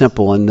in the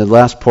temple, and the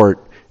last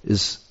part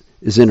is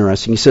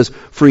interesting. He says,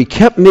 for he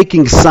kept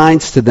making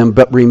signs to them,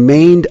 but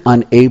remained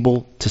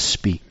unable to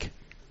speak.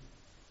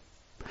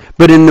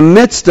 But in the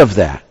midst of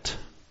that,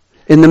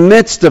 in the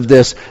midst of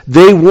this,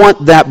 they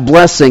want that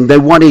blessing. They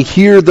want to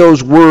hear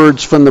those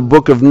words from the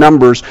book of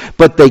Numbers,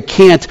 but they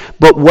can't.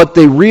 But what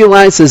they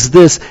realize is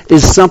this,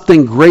 is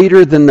something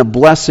greater than the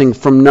blessing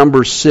from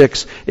Numbers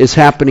 6 is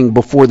happening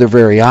before their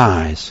very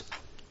eyes.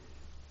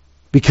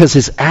 Because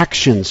his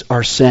actions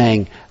are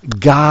saying,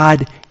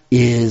 God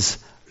is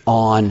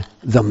on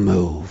the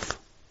move.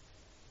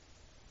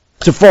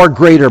 It's a far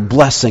greater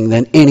blessing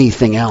than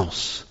anything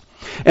else.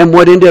 And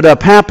what ended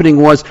up happening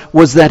was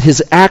that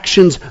his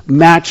actions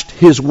matched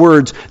his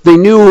words. They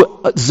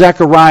knew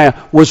Zechariah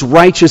was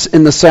righteous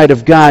in the sight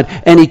of God,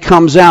 and he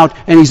comes out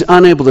and he's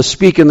unable to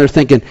speak, and they're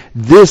thinking,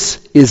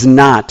 this is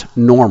not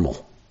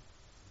normal.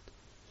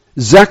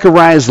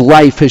 Zechariah's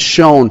life has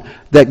shown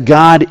that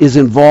God is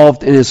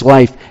involved in his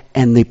life,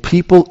 and the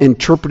people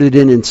interpreted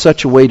it in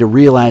such a way to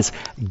realize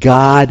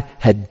God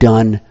had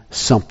done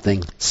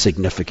something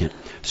significant.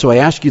 So I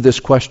ask you this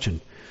question: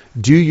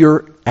 do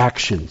your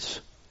actions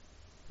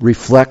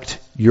reflect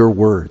your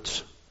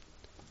words?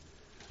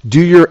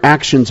 Do your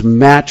actions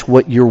match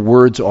what your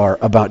words are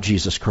about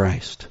Jesus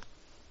Christ?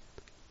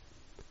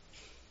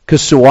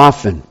 Because so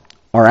often,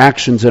 our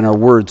actions and our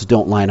words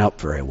don't line up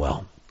very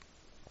well.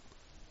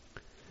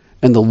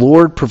 And the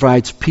Lord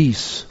provides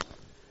peace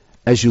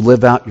as you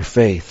live out your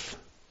faith.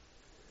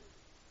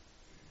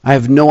 I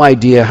have no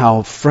idea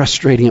how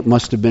frustrating it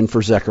must have been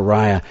for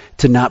Zechariah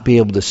to not be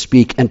able to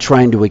speak and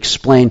trying to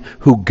explain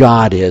who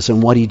God is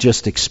and what he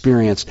just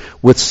experienced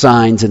with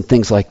signs and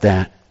things like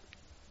that.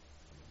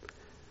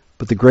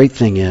 But the great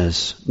thing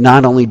is,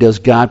 not only does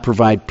God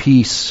provide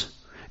peace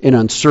in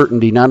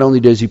uncertainty, not only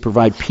does he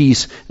provide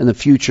peace in the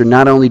future,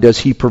 not only does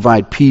he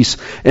provide peace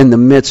in the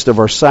midst of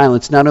our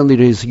silence, not only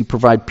does he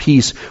provide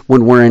peace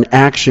when we're in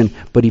action,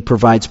 but he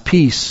provides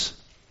peace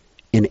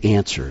in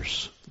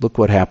answers. Look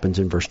what happens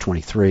in verse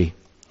 23.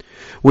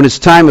 When his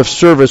time of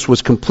service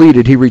was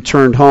completed, he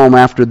returned home.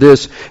 After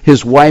this,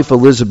 his wife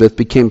Elizabeth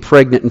became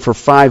pregnant and for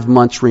 5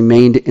 months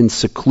remained in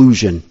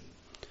seclusion.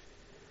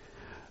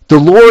 The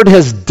Lord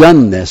has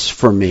done this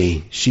for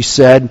me, she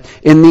said.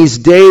 In these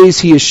days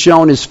he has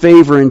shown his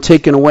favor and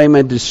taken away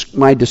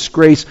my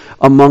disgrace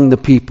among the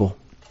people.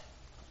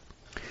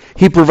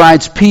 He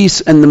provides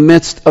peace in the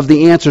midst of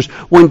the answers.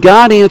 When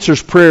God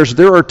answers prayers,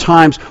 there are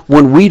times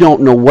when we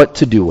don't know what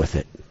to do with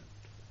it.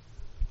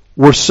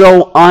 We're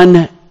so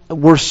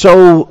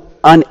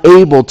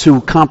unable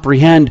to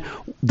comprehend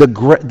the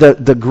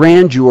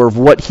grandeur of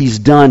what he's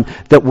done,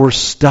 that we're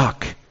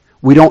stuck.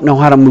 We don't know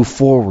how to move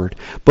forward.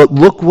 But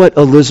look what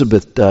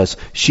Elizabeth does.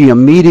 She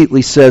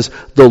immediately says,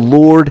 the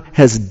Lord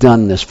has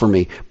done this for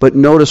me. But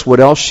notice what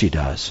else she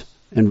does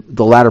in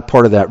the latter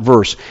part of that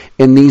verse.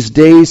 In these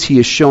days he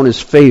has shown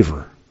his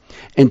favor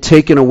and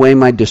taken away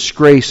my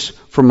disgrace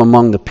from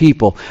among the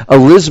people.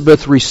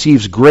 Elizabeth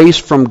receives grace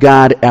from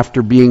God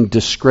after being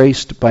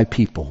disgraced by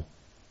people.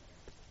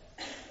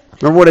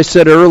 Remember what I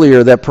said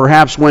earlier, that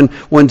perhaps when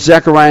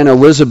Zechariah and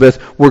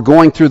Elizabeth were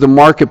going through the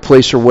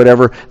marketplace or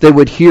whatever, they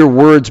would hear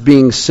words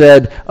being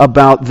said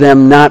about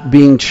them not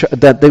being,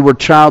 that they were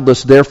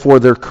childless, therefore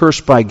they're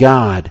cursed by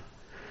God.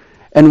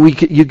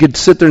 And you could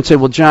sit there and say,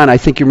 well, John, I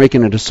think you're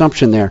making an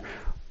assumption there.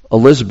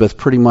 Elizabeth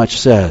pretty much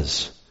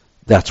says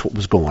that's what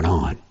was going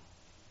on.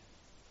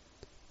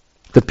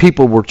 The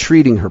people were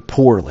treating her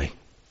poorly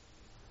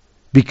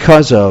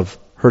because of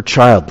her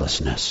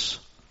childlessness.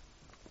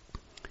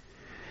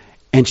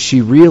 And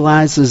she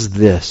realizes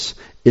this,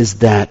 is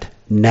that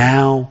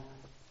now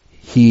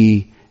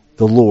the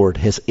Lord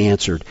has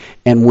answered.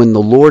 And when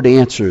the Lord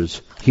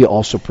answers, he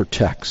also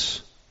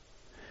protects.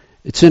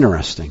 It's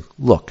interesting.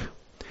 Look,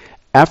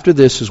 after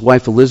this, his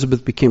wife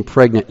Elizabeth became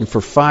pregnant and for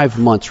 5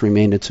 months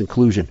remained in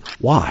seclusion.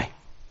 Why?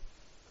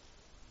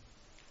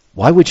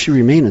 Why would she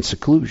remain in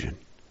seclusion?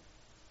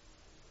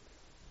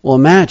 Well,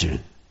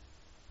 imagine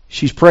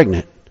she's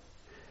pregnant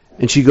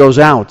and she goes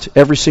out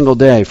every single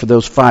day for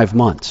those 5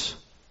 months.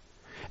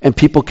 And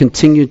people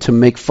continue to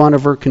make fun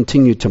of her,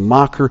 continue to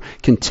mock her,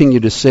 continue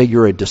to say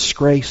you're a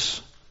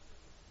disgrace.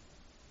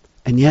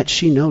 And yet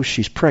she knows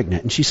she's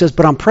pregnant. And she says,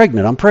 but I'm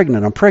pregnant. And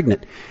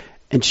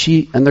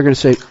they're going to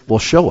say, well,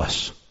 show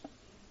us.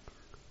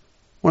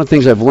 One of the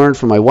things I've learned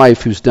from my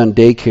wife, who's done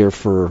daycare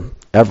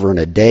forever and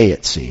a day,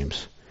 it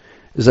seems,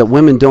 is that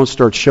women don't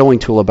start showing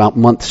till about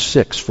month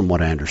 6, from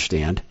what I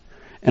understand.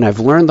 And I've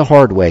learned the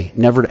hard way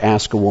never to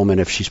ask a woman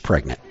if she's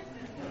pregnant.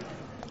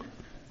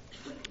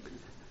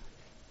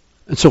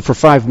 And so for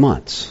 5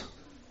 months,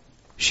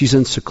 she's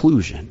in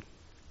seclusion.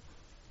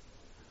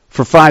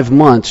 For 5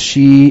 months,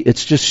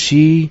 it's just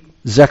she,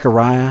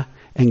 Zechariah,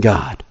 and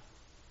God.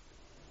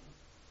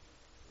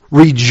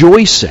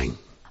 Rejoicing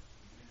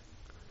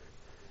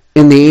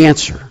in the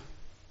answer.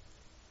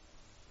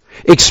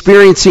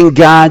 Experiencing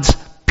God's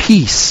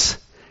peace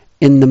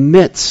in the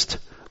midst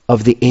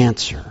of the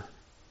answer.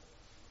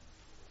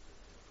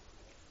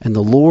 And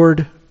the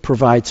Lord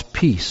provides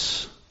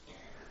peace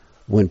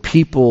when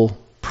people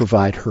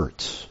provide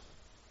hurts.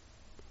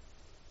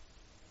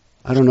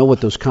 I don't know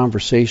what those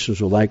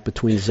conversations were like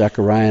between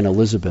Zechariah and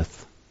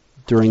Elizabeth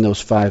during those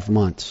 5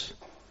 months.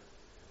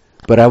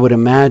 But I would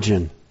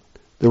imagine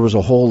there was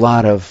a whole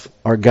lot of,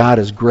 our God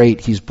is great,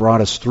 he's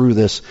brought us through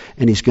this,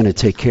 and he's going to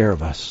take care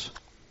of us.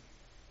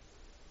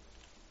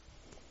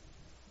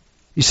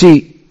 You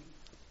see,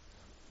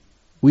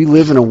 we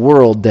live in a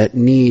world that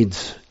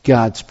needs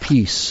God's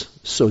peace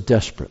so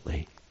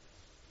desperately.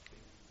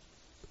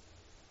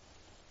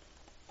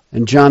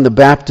 And John the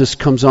Baptist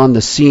comes on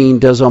the scene,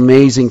 does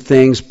amazing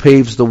things,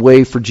 paves the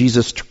way for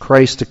Jesus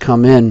Christ to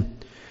come in.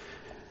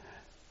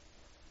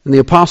 And the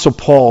Apostle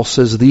Paul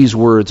says these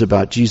words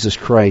about Jesus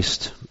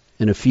Christ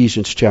in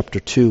Ephesians chapter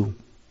 2.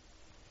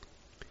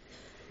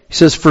 He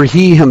says, for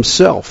he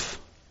himself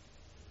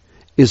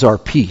is our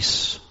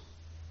peace,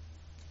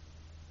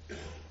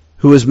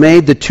 who has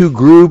made the two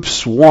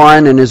groups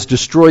one and has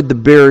destroyed the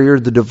barrier,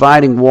 the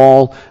dividing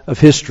wall of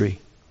history.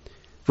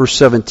 Verse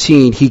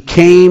 17, he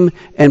came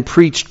and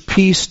preached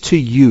peace to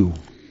you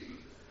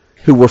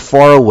who were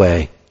far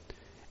away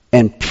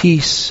and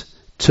peace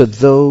to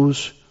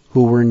those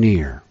who were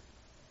near.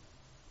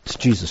 It's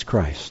Jesus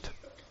Christ.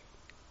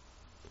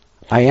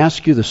 I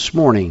ask you this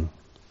morning,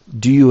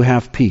 do you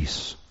have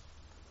peace?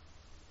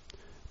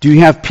 Do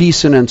you have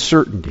peace in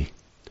uncertainty?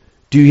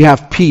 Do you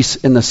have peace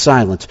in the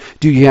silence?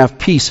 Do you have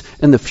peace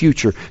in the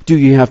future? Do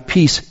you have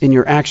peace in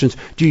your actions?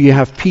 Do you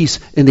have peace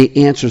in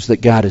the answers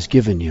that God has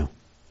given you?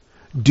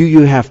 Do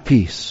you have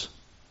peace?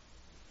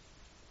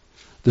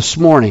 This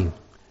morning,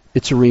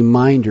 it's a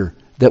reminder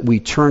that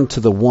we turn to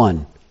the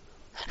one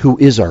who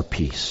is our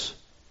peace,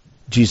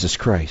 Jesus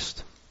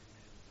Christ.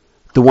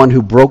 The one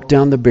who broke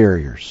down the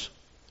barriers,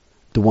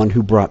 the one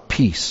who brought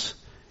peace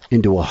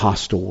into a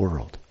hostile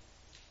world.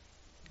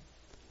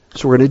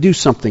 So we're going to do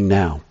something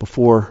now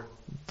before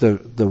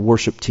the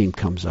worship team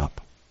comes up.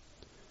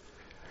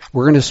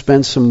 We're going to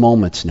spend some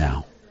moments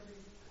now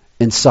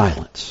in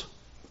silence.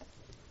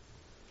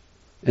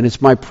 And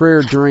it's my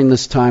prayer during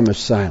this time of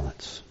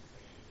silence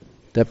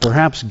that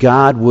perhaps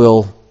God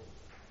will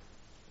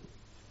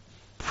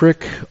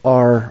prick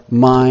our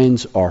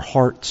minds, our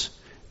hearts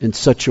in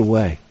such a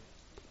way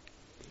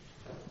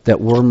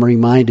that we're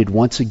reminded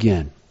once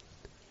again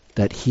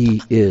that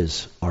he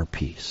is our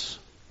peace.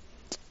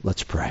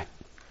 Let's pray.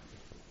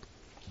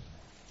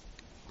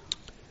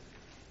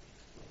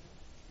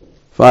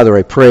 Father,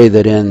 I pray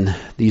that in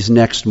these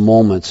next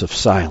moments of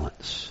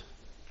silence,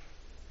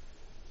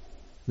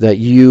 that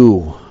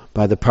you,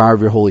 by the power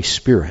of your Holy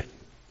Spirit,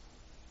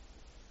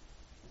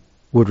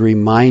 would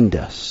remind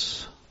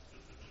us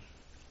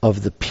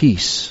of the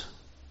peace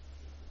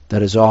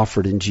that is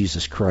offered in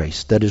Jesus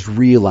Christ, that is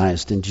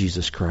realized in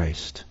Jesus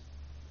Christ.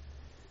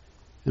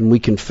 And we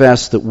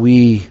confess that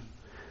we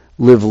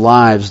live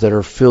lives that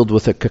are filled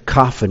with a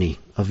cacophony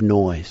of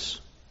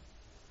noise.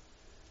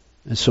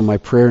 And so my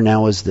prayer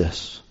now is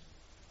this,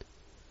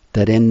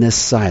 that in this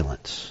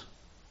silence,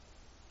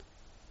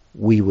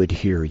 we would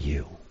hear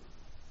you.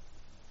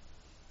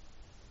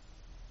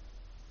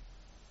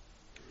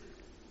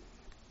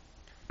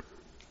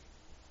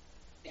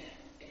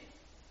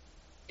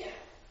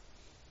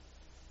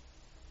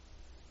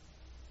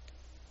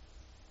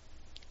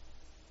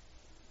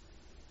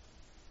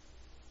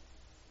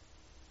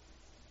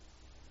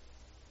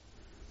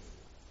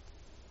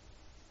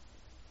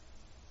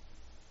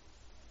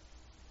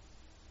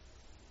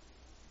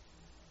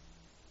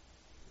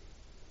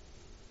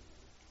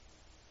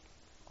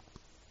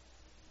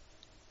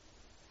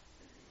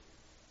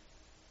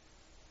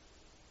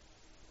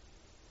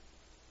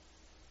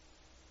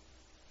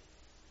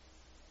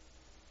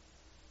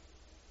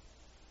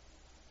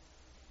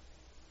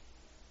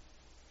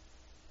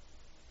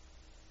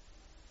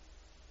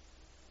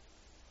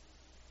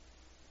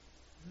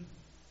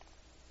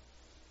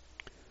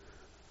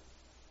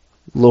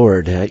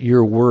 Lord, at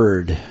your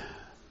word,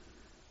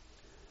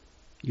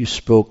 you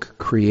spoke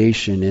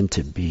creation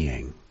into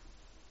being.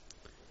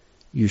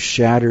 You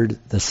shattered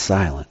the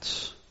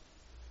silence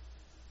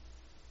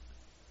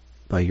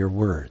by your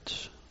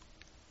words.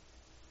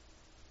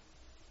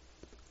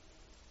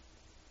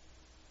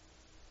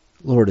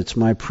 Lord, it's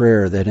my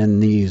prayer that in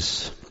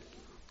these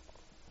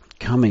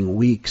coming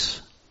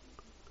weeks,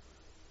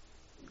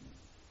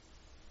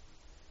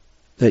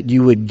 that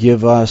you would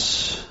give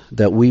us,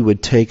 that we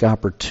would take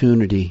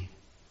opportunity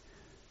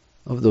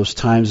of those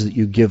times that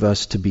you give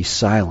us to be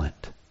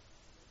silent,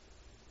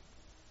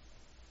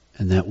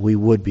 and that we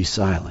would be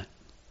silent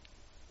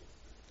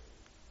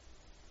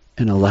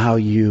and allow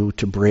you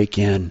to break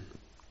in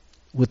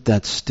with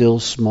that still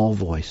small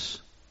voice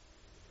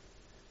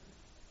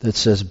that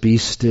says, "Be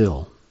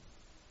still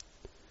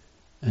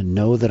and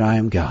know that I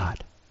am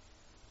God."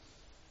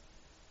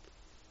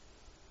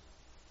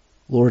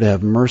 Lord,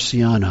 have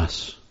mercy on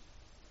us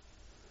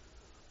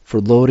for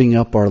loading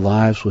up our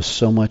lives with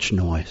so much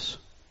noise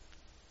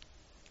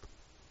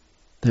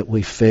that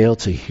we fail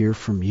to hear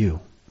from you.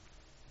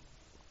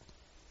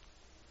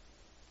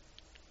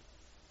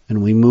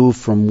 And we move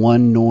from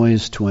one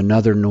noise to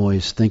another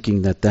noise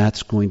thinking that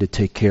that's going to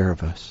take care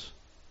of us.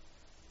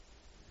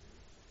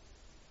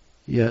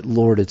 Yet,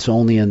 Lord, it's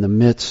only in the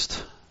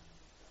midst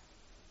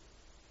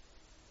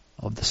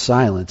of the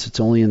silence, it's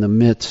only in the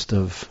midst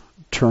of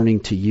turning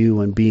to you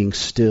and being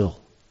still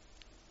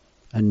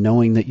and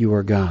knowing that you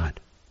are God,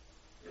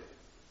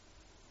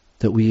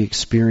 that we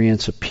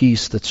experience a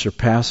peace that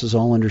surpasses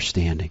all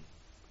understanding,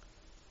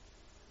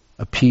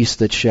 a peace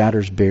that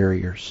shatters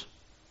barriers,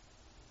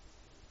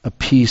 a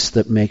peace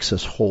that makes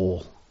us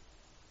whole,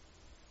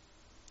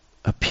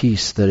 a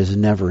peace that is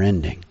never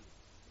ending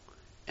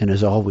and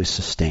is always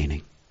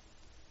sustaining.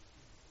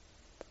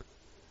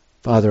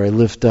 Father, I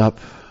lift up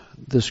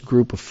this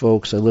group of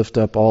folks, I lift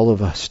up all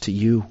of us to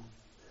you,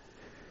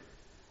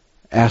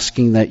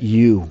 asking that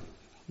you,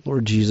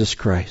 Lord Jesus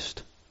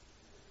Christ,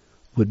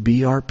 would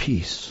be our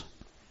peace.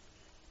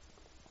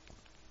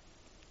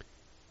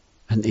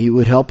 And that you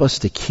would help us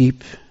to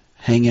keep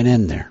hanging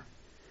in there,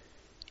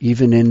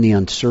 even in the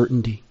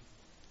uncertainty,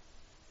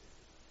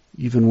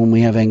 even when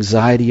we have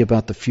anxiety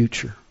about the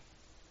future,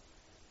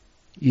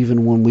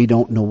 even when we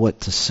don't know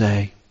what to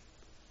say.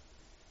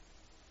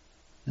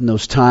 In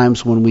those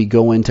times when we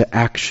go into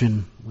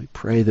action, we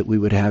pray that we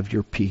would have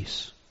your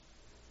peace.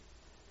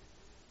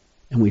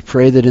 And we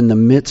pray that in the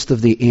midst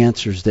of the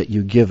answers that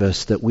you give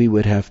us, that we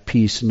would have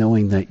peace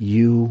knowing that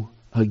you,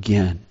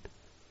 again,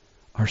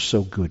 are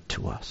so good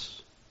to us.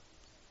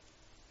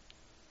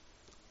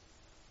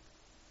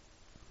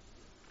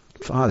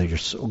 Father, you're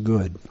so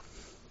good.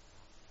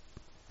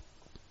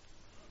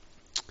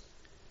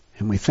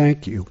 And we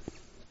thank you.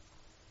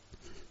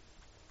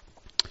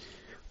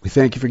 We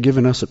thank you for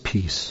giving us a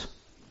peace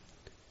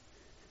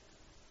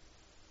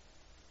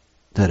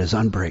that is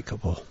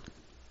unbreakable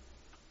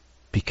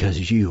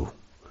because you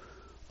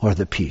are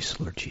the peace,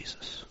 Lord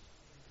Jesus.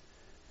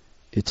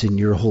 It's in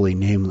your holy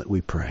name that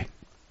we pray.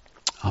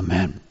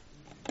 Amen.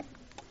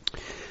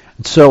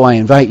 And so I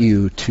invite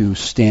you to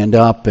stand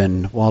up,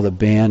 and while the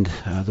band,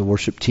 the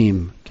worship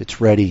team gets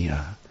ready,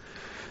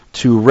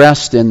 to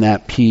rest in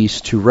that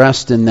peace, to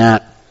rest in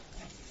that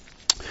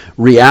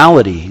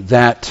reality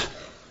that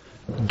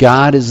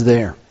God is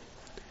there,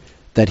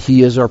 that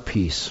He is our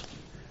peace,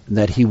 and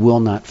that He will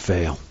not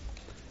fail,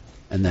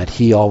 and that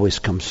He always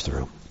comes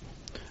through.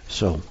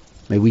 So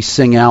may we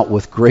sing out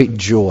with great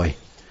joy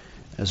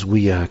as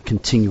we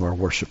continue our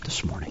worship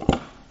this morning.